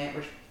entertainment.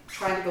 We're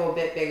trying to go a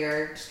bit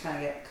bigger, just kind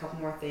of get a couple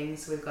more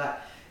things. So we've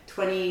got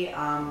 20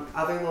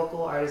 other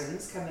local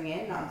artisans coming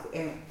in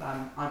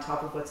on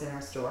top of what's in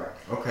our store.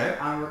 Okay.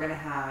 We're gonna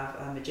have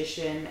a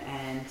magician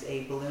and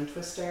a balloon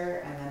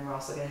twister, and then we're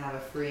also gonna have a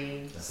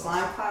free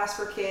slime class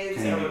for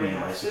kids. And we're gonna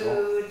have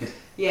food.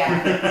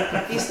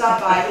 Yeah. If you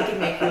stop by, he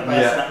can make you a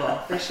bicycle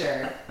for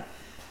sure.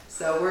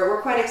 So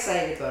we're quite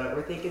excited about it.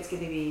 We think it's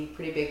going to be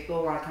pretty big.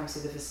 People want to come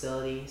see the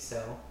facility,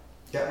 so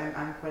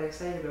I'm quite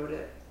excited about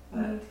it.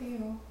 Me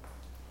too.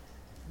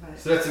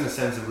 So that's in a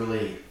sense a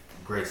really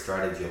great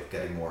strategy of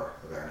getting more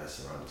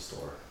awareness around the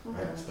store,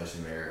 right?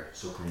 Especially when you're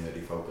so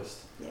community focused.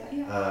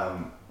 Yeah.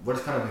 What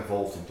is kind of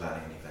involved in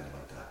planning an event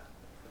like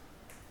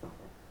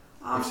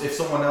that? If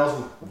someone else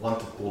would want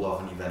to pull off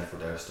an event for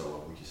their store,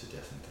 what would you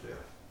suggest them to do?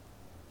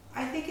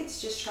 I think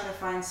it's just trying to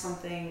find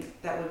something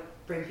that would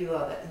bring people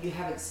out that you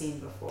haven't seen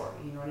before.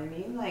 You know what I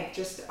mean? Like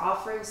just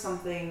offering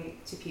something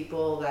to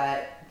people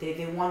that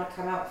they want to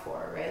come out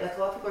for, right? Like a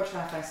lot of people are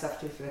trying to find stuff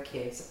to do for their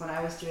kids. When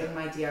I was doing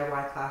my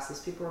DIY classes,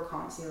 people were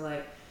constantly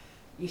like,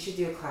 you should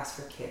do a class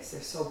for kids.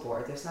 They're so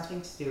bored. There's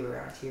nothing to do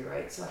around here,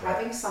 right? So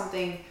having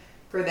something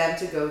for them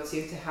to go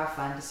to have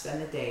fun, to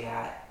spend the day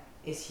at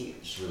is huge.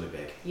 It's really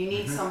big. You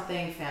need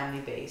something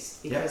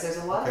family-based because there's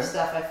a lot of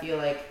stuff I feel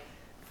like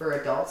for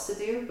adults to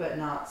do, but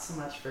not so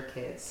much for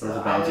kids. There was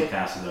a bouncy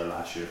castle there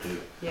last year too.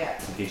 Yeah.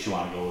 In case you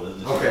want to go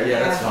with it. Okay,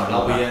 that's fine.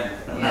 I'll be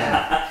in.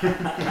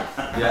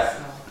 Yeah.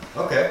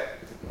 So. Okay.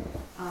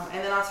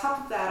 And then on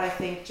top of that, I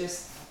think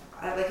just,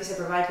 like you said,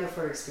 provide people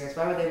for experience.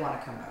 Why would they want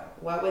to come out?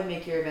 What would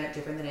make your event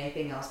different than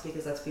anything else?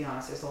 Because let's be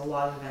honest, there's a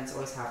lot of events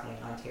always happening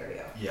in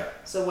Ontario. Yeah.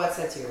 So what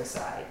sets you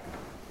aside,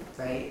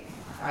 right?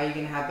 Are you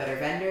going to have better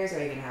vendors? Are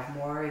you going to have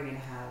more? Are you going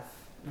to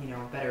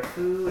have, better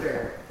food?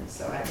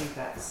 So I think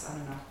that's, I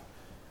don't know.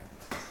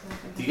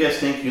 Do you guys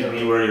think you'd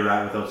be where you're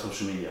at without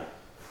social media?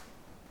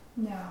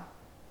 No.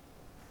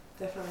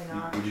 Definitely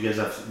not. Would you guys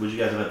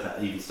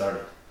have even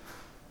started?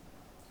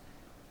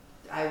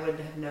 I would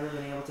have never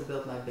been able to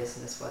build my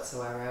business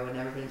whatsoever. I would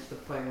never been to the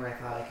point where I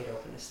thought I could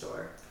open a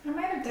store. I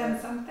might have done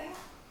something,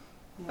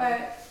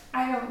 but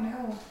I don't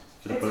know.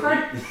 It's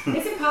hard.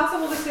 It's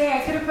impossible to say. I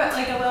could have put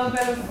like a little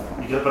bit of.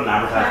 You could have put an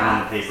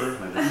advertisement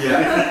in the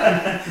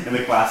paper, in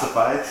the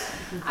classifieds.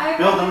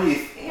 Build a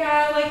wreath.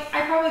 Yeah, like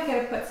I probably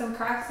could have put some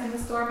crafts in the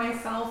store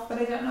myself, but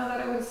I don't know that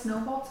it would have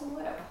snowballed to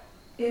what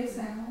it is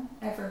now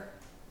ever.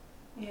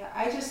 Yeah,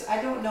 I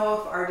don't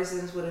know if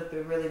Artisans would have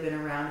really been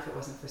around if it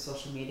wasn't for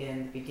social media in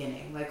the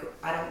beginning. Like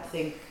I don't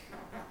think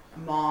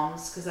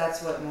moms, because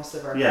that's what most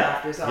of our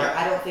crafters are. Yeah.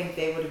 I don't think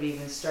they would have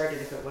even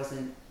started if it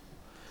wasn't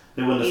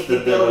They wouldn't have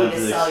the ability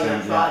to sell your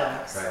extent,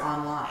 products Right.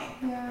 online.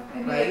 Yeah,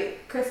 and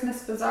Right?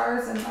 Christmas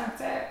bazaars and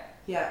that's it.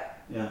 Yeah.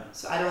 Yeah.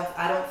 So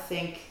I don't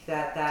think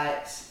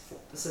that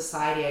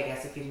society, I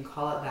guess if you can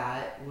call it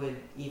that, would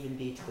even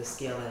be to the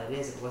scale that it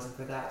is if it wasn't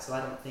for that. So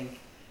I don't think,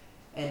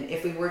 and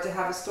if we were to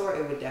have a store,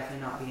 it would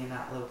definitely not be in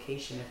that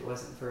location if it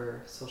wasn't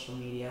for social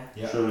media.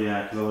 Yeah. True,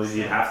 yeah, because otherwise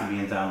you'd have to be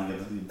in town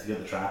to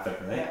get the traffic,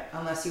 right? Yeah,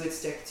 unless you would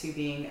stick to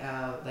being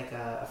like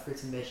a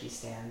fruits and veggie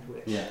stand,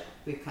 which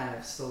we've kind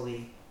of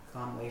slowly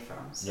gone away from.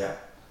 So. Yeah.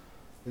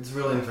 It's a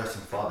really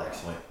interesting thought,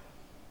 actually.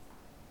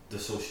 The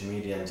social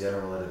media in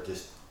general, that it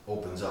just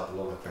opens up a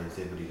lot of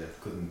creativity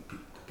that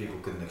people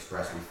couldn't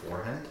express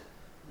beforehand,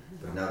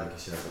 but now they can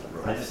share it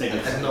with the I just think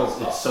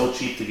it's so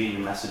cheap to get your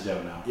message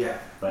out now. Yeah.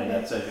 Right,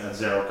 that's at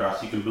zero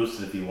cost. You can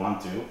boost it if you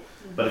want to,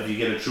 but if you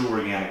get a true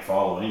organic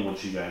following,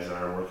 which you guys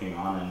are working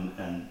on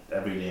and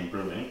every day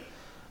improving,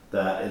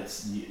 that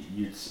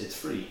it's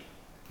free.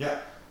 Yeah.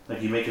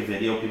 Like you make a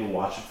video, people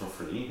watch it for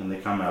free, and they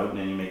come out and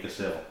then you make a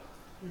sale.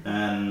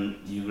 And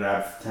you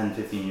grab 10,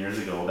 15 years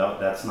ago,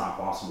 that's not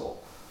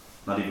possible.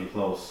 Not even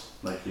close.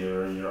 Like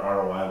your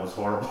ROI was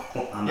horrible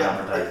on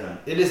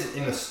advertisement. It is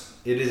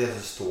as a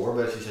store,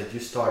 but as you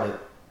said,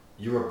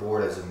 you were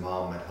bored as a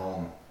mom at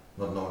home,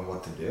 not knowing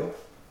what to do.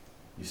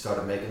 You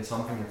started making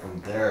something, and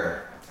from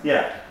there,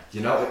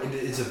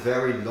 it's a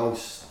very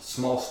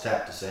small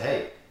step to say,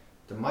 hey,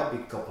 there might be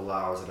a couple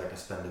hours that I can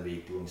spend a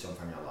week doing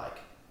something I like,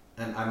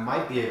 and I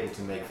might be able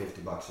to make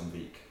 $50 a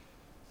week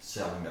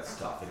selling that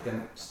stuff. It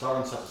can start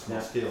on such a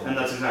small scale. And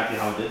that's exactly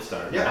how it did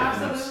start. Yeah, right?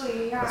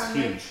 Absolutely. That's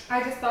huge.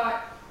 I just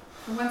thought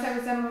once I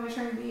was done with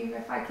maternity leave,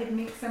 if I could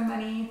make some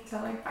money to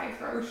like buy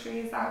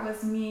groceries, that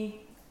was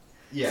me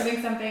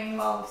doing something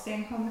while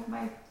staying home with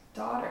my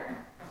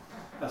daughter.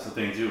 That's the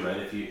thing too, right?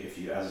 If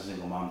you as a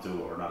single mom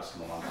too, or not a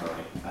single mom,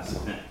 sorry, as a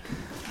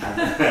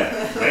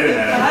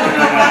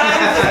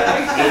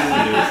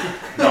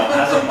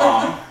as a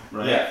mom,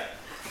 right? Yeah.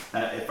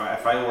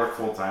 If I work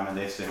full time and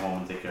they stay home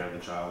and take care of the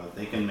child, if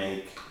they can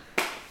make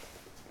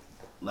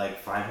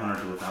like $500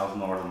 to $1,000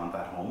 a month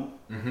at home,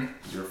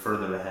 you're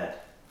further ahead.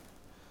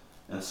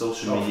 And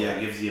social media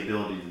gives the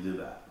ability to do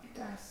that. It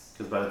does.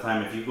 Because by the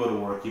time if you go to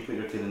work, you put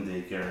your kid in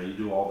daycare, you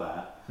do all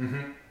that,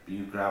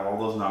 you grab all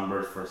those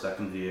numbers for a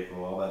second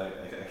vehicle, all that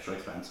extra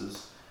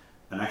expenses,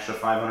 an extra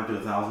 $500 to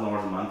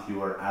 $1,000 a month,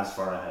 you are as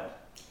far ahead.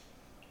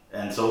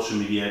 And social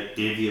media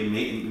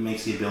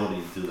makes the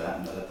ability to do that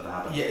and let that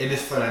happen. Yeah, it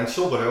is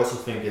financial, but I also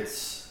think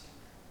it's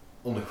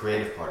on the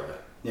creative part of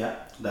it. Yeah,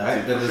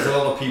 right? There's a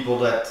lot of people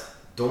that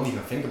don't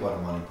even think about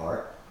the money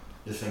part.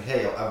 Just think,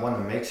 hey, I want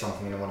to make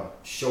something and I want to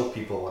show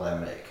people what I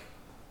make.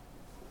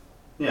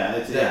 Yeah,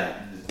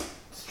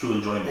 it's true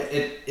enjoyment.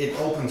 It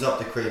opens up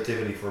the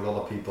creativity for a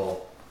lot of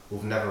people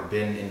who've never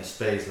been in a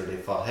space where they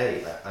thought,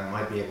 hey, I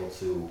might be able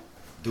to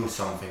do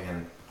something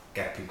and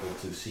get people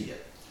to see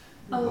it.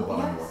 I'm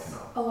working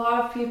on. A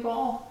lot of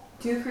people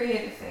do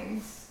creative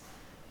things.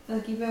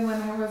 Like even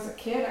when I was a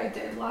kid, I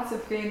did lots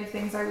of creative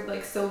things. I would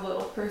like sew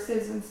little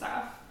purses and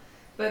stuff.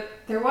 But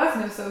there was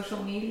no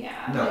social media.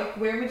 No. Like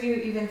where would you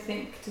even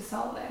think to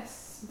sell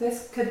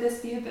this? Could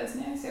this be a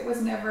business? It was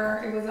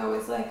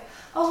always like,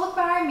 oh look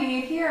what I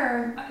made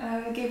here.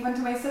 I gave one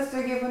to my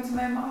sister, gave one to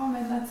my mom,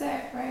 and that's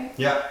it, right?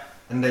 Yeah.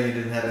 And then you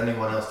didn't have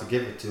anyone else to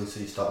give it to, so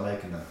you stopped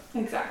making them.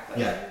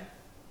 Exactly. Yeah.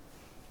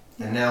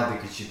 And now,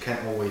 because you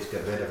can't always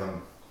get rid of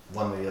them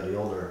one way or the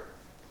other,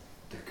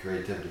 the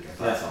creativity can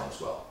pass on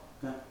as well.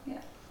 Yeah,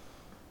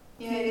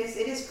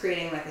 it is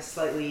creating like a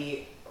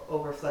slightly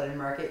overflooded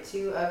market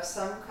too of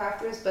some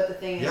crafters, but the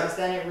thing is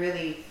then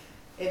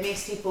it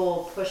makes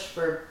people push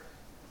for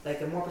like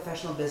a more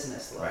professional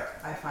business look. Right.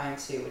 I find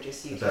too, which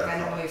is huge. Like I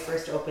know when we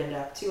first opened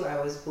up too, I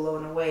was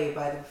blown away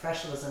by the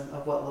professionalism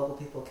of what local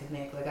people could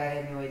make. Like I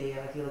had no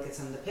idea. Like you look at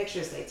some of the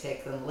pictures they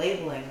take, the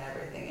labeling and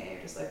everything, and you're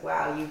just like,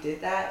 wow, you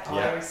did that all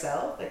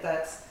yourself. Like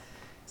it's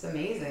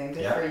amazing.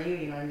 Good for you.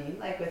 You know what I mean?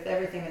 Like with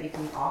everything that you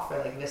can offer,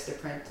 like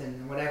Vistaprint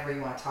and whatever you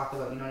want to talk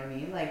about. You know what I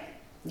mean? Like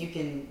you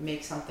can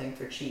make something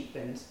for cheap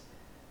and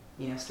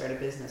start a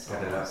business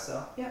almost.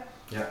 So it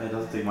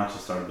doesn't take much to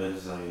start a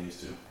business like it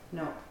used to.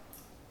 No.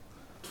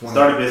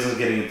 Start a business,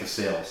 getting into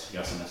sales, I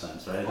guess, in a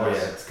sense, right? Oh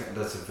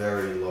that's a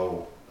very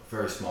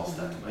small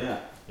step to make.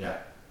 Yeah.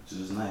 Which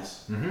is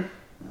nice. Yeah.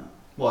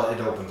 Well,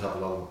 it opens up a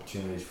lot of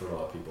opportunities for a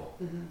lot of people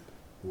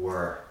who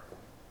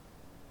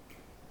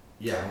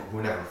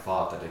never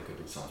thought that they could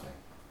do something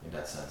in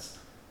that sense.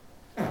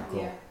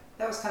 Cool. Yeah.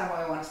 That was kind of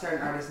why I wanted to start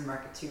an artisan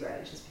market too,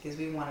 right? Just because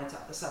we wanted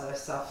to sell our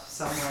stuff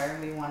somewhere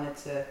and we wanted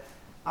to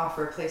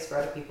offer a place for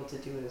other people to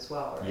do it as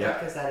well, right? Yeah.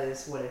 Because that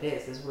is what it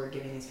is we're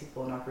giving these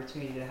people an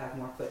opportunity to have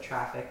more foot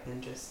traffic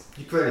than just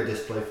you create a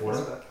display for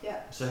Facebook. them.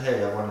 Yeah. So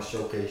hey, I want to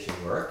showcase your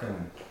work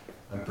and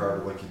I'm proud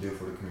of what you do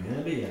for the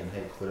community, and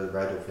hey, put it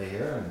right over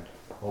here, and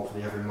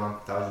hopefully every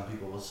month 1,000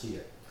 people will see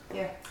it.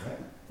 Yeah. Right.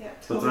 Yeah.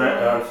 So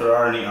if there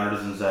are any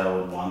artisans that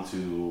would want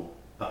to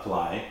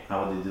apply,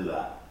 how would they do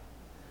that?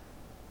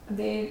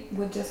 They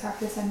would just have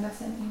to send us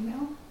an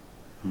email.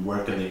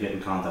 Where can they get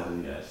in contact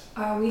with you guys?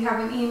 We have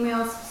an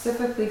email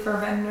specifically for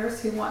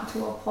vendors who want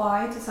to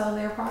apply to sell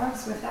their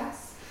products with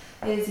us.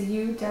 It is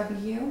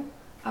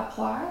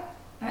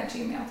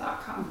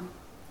uwapply@gmail.com.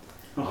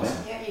 Okay.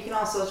 Awesome. Yeah, you can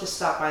also just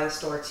stop by the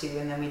store too,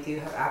 and then we do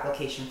have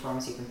application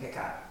forms you can pick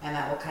up, and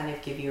that will kind of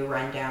give you a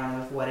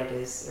rundown of what it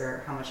is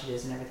or how much it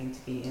is and everything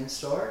to be in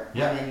store.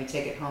 Yeah. And then you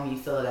take it home, you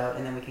fill it out,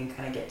 and then we can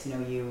kind of get to know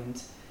you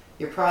and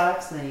your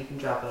products, and then you can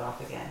drop it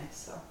off again.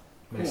 So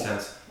Makes Cool.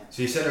 sense.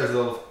 So you said there's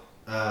a lot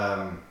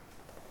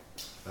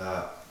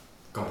of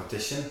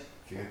competition,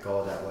 if you could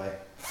call it that way,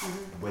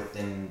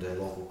 within the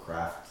local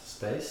craft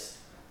space.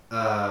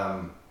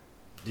 Do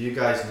you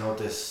guys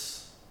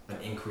notice an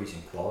increase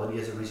in quality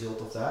as a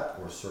result of that,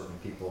 or certain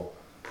people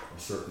or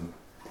certain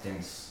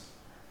things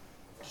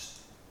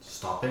just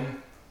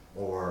stopping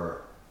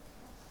or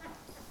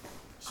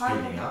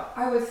speeding up?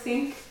 I would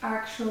think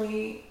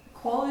actually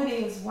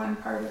quality is one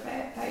part of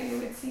it that you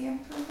would see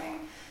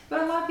improving.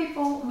 But a lot of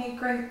people make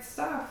great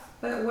stuff.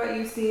 But what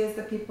you see is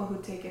the people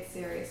who take it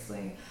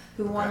seriously,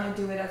 who want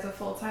to do it as a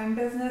full-time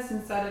business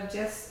instead of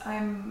just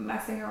I'm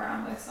messing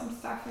around with some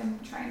stuff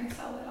and trying to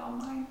sell it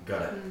online.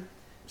 Got it.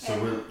 So so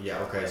really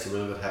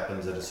what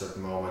happens at a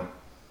certain moment,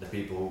 the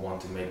people who want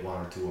to make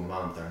 1 or 2 a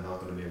month are not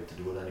going to be able to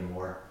do it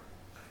anymore,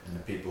 and the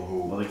people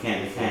who Well, they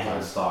can't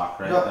have stock,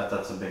 right? Yep.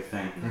 That's a big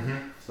thing.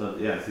 So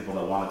yeah, the people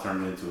that want to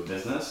turn it into a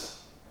business,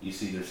 you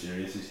see they're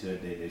serious. You see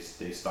that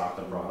they stock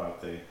the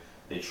product,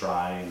 they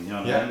try, and you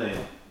know Yeah.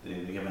 they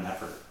give an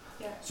effort.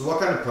 So what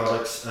kind of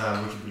products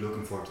would you be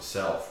looking for to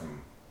sell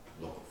from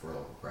local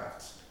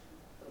crafts?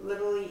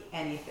 literally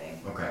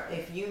anything. Okay.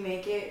 If you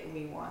make it,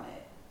 we want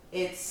it.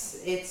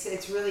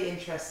 It's really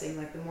interesting.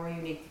 Like the more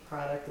unique the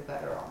product, the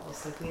better.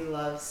 Almost like we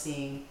love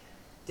seeing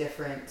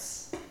different,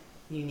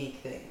 unique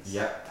things.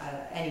 Yeah.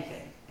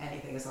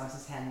 Anything as long as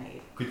it's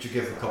handmade. Could you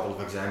give a couple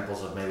of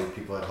examples of maybe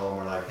people at home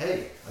are like,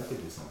 hey, I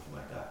could do something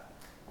like that?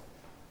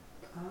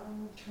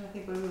 I'm trying to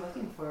think what we're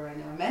looking for right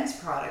now. Men's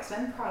products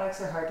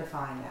are hard to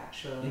find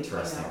actually.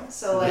 Interesting. You know?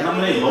 So like How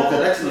many local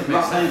that actually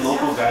makes sense.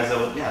 local guys that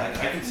would I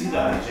can see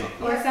that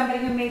actually. Or somebody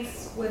who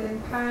makes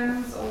wooden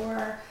pans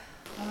or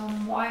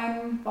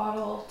wine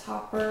bottle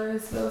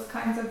toppers, those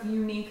kinds of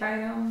unique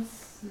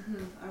items.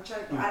 I'm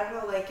trying. I don't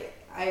know. Like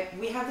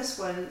we have this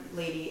one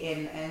lady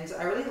in, and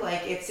I really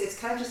like. It's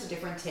kind of just a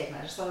different take. And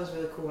I just thought it was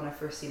really cool when I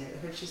first seen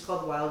it. She's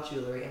called Wild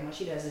Jewelry, and what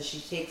she does is she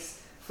takes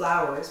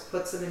flowers,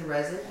 puts them in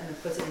resin, and then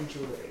puts it in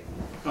jewelry.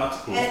 Oh, that's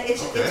cool. And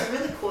it's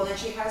really cool. And then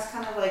she has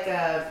kind of like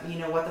a,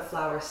 what the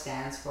flower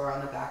stands for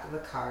on the back of the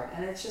card.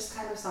 And it's just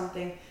kind of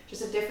something,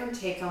 just a different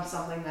take on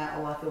something that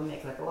a lot of people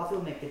make. Like a lot of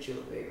people make the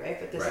jewelry, right?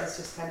 But this is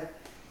just kind of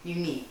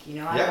unique.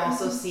 I've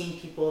also seen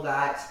people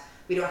that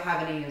we don't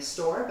have any in the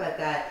store, but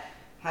that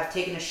have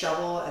taken a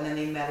shovel and then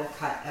they metal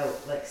cut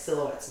out like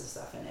silhouettes and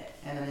stuff in it.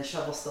 And then the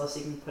shovel still so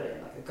you can put it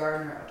in like a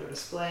garden or outdoor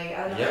display.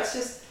 I don't know. It's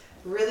just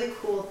really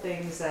cool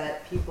things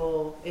that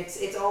people,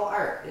 it's all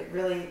art. It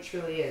really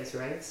truly is,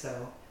 right?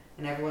 So,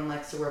 and everyone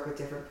likes to work with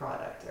different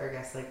product, or I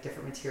guess like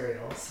different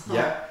materials.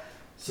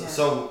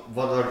 So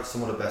what are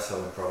some of the best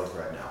selling products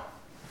right now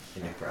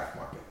in the craft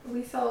market?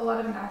 We sell a lot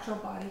of natural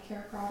body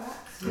care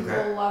products. People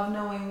Okay. love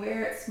knowing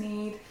where it's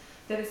made,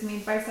 that it's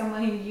made by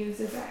someone who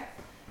uses it,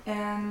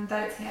 and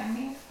that it's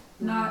handmade,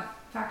 not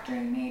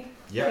factory made.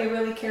 They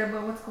really care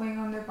about what's going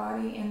on in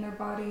their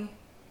body,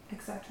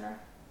 etc.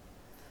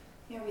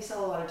 Yeah, we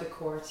sell a lot of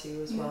decor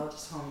too as well,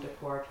 just home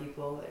decor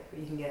people. Like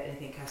you can get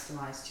anything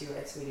customized to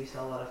it, so we do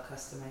sell a lot of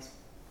customized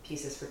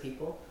pieces for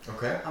people.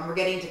 Okay. We're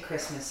getting into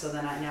Christmas, so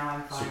then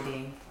I'm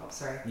finding.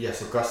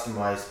 So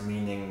customized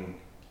meaning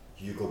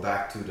you go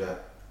back to the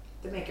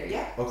maker.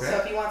 Yeah. Okay. So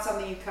if you want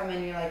something, you come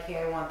in, you're like, hey,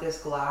 I want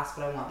this glass,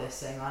 but I want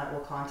this thing on it.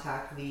 We'll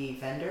contact the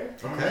vendor,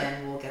 and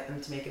then we'll get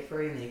them to make it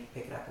for you, and then you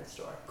can pick it up in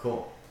store.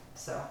 Cool.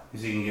 So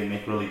you can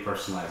make really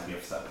personalized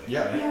gifts that way.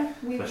 Yeah. Right?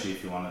 Yeah. Especially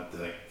if you wanted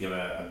to give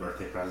a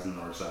birthday present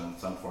or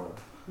some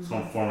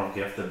form of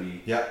gift to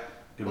be. Yeah.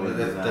 Good Well, way to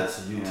do that. that's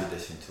a huge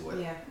addition to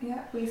it.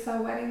 Yeah, we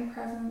sell wedding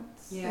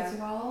presents as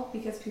well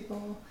because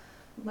people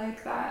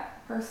like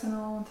that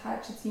personal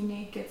touch. It's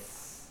unique.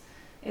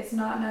 It's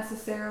not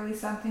necessarily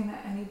something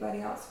that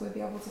anybody else would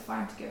be able to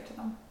find to give to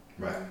them.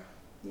 Right.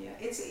 Yeah,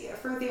 it's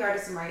for the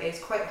artisan market.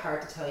 It's quite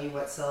hard to tell you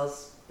what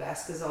sells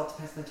best because it all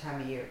depends on the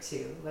time of year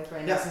too. Like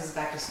right now, since it's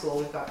back to school,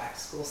 we've got back to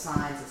school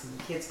signs and some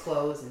kids'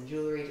 clothes and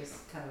jewelry,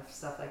 just kind of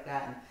stuff like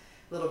that, and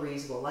little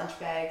reusable lunch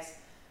bags.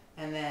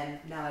 And then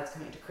now that it's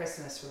coming to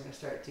Christmas, we're gonna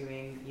start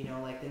doing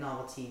like the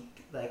novelty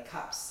like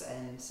cups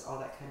and all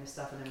that kind of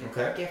stuff, and then we've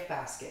got gift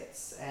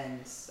baskets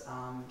and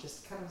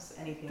just kind of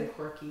anything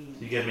quirky.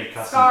 You can make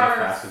custom Scarves. gift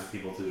baskets for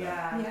people too.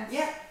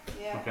 Yes.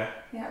 Okay.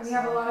 Yeah, we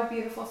have a lot of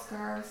beautiful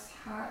scarves,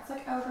 hats,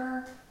 like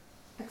outerwear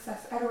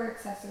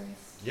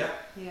accessories. Yeah.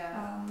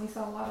 Yeah. We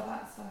sell a lot of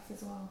that stuff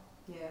as well.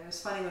 Yeah, it was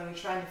funny when we were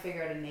trying to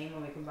figure out a name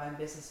when we combined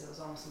business. It was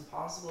almost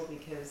impossible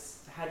because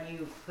how do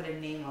you put a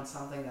name on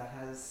something that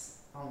has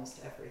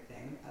almost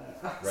everything? I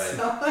don't know. Right.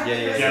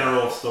 So,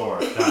 General store.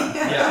 Done.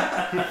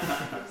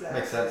 exactly.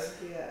 Makes sense.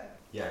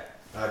 Yeah.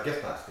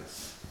 Gift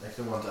baskets.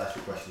 Actually, I want to ask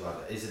you a question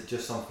about it. Is it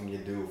just something you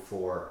do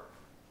for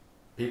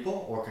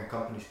people, or can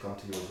companies come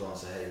to you as well and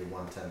say, hey, we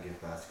want 10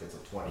 gift baskets or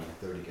 20,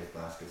 30 gift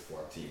baskets for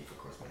our team for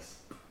Christmas?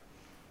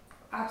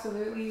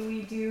 Absolutely,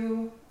 we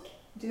do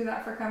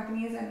that for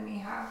companies, and we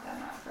have done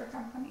that for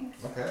companies.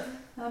 Okay.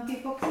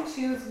 People can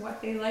choose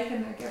what they like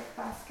in their gift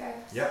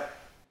baskets. Yep.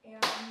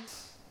 And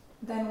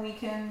then we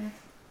can,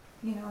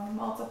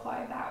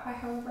 multiply that by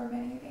however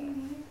many they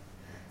need.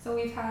 So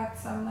we've had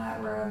some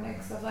that were a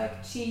mix of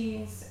like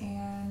cheese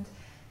and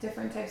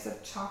different types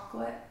of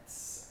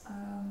chocolates,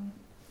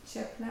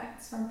 chip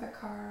nuts from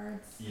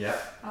Picard's.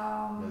 Yep.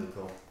 Really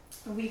cool.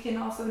 We can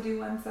also do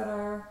ones that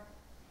are,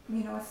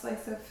 a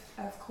slice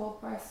of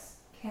cold pressed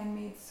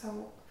handmade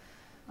soap.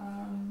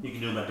 You can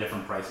do them at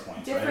different price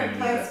points, different right?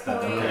 price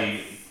That points.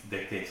 really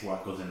dictates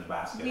what goes in the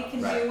basket. We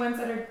can do ones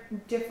that are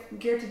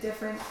geared to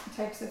different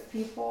types of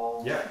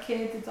people,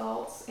 kids,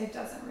 adults. It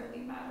doesn't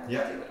really matter. We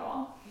do it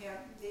all. Yeah,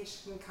 they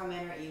can come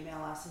in or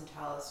email us and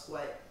tell us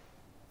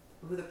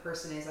who the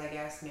person is, I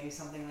guess, maybe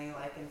something they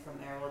like, and from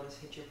there we'll just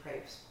hit your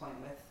price point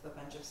with a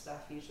bunch of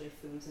stuff, usually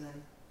foods, and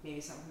then maybe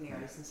something from the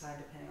artisan side,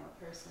 depending on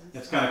the person.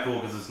 It's kind of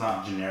cool because it's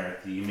not generic.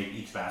 You make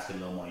each basket a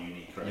little more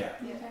unique, right?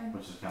 Yeah.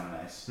 Which is kind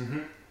of nice. Mm-hmm.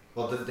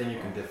 Well, then you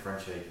can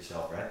differentiate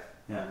yourself, right?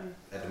 Yeah.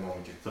 At the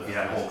moment So if you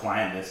have a whole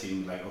client list, you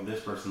can be like, oh,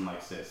 this person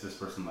likes this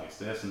person likes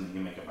this, and then you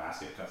can make a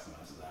basket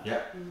customized to that.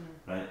 Yeah.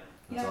 Right?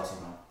 That's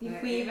awesome.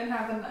 If we even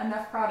have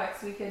enough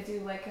products, we could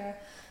do like a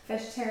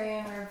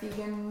vegetarian or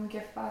vegan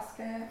gift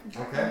basket,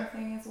 that kind of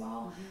thing as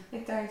well.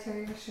 Like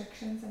dietary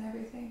restrictions and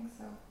everything,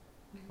 so.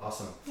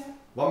 Awesome. Yeah.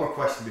 One more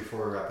question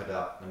before we wrap it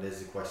up, and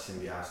this is a question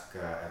we ask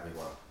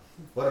everyone.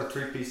 What are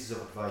 3 pieces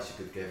of advice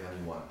you could give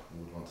anyone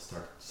who would want to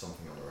start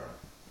something on their own?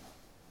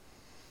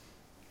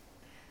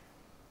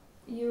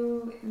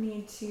 You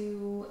need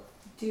to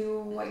do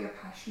what you're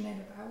passionate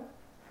about,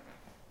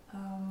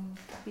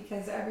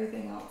 because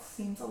everything else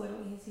seems a little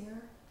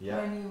easier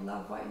when you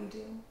love what you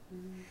do.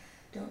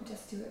 Don't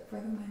just do it for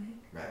the money.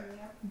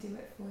 Right. Do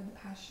it for the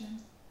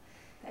passion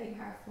that you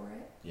have for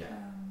it. Yeah.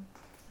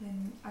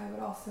 And I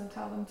would also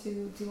tell them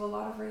to do a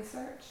lot of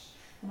research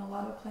and a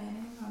lot of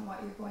planning on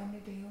what you're going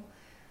to do.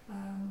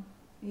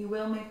 You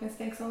will make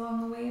mistakes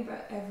along the way,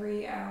 but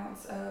every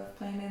ounce of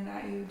planning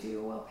that you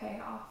do will pay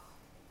off.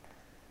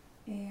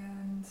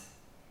 And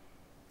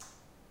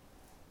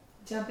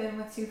jump in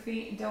with 2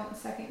 feet. Don't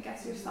second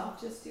guess yourself.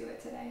 Just do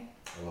it today.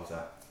 I love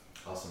that.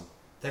 Awesome.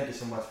 Thank you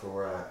so much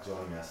for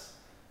joining us.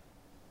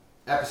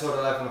 Episode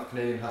 11 of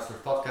Canadian Hustlers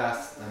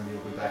Podcast, and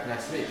we'll be back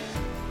next week.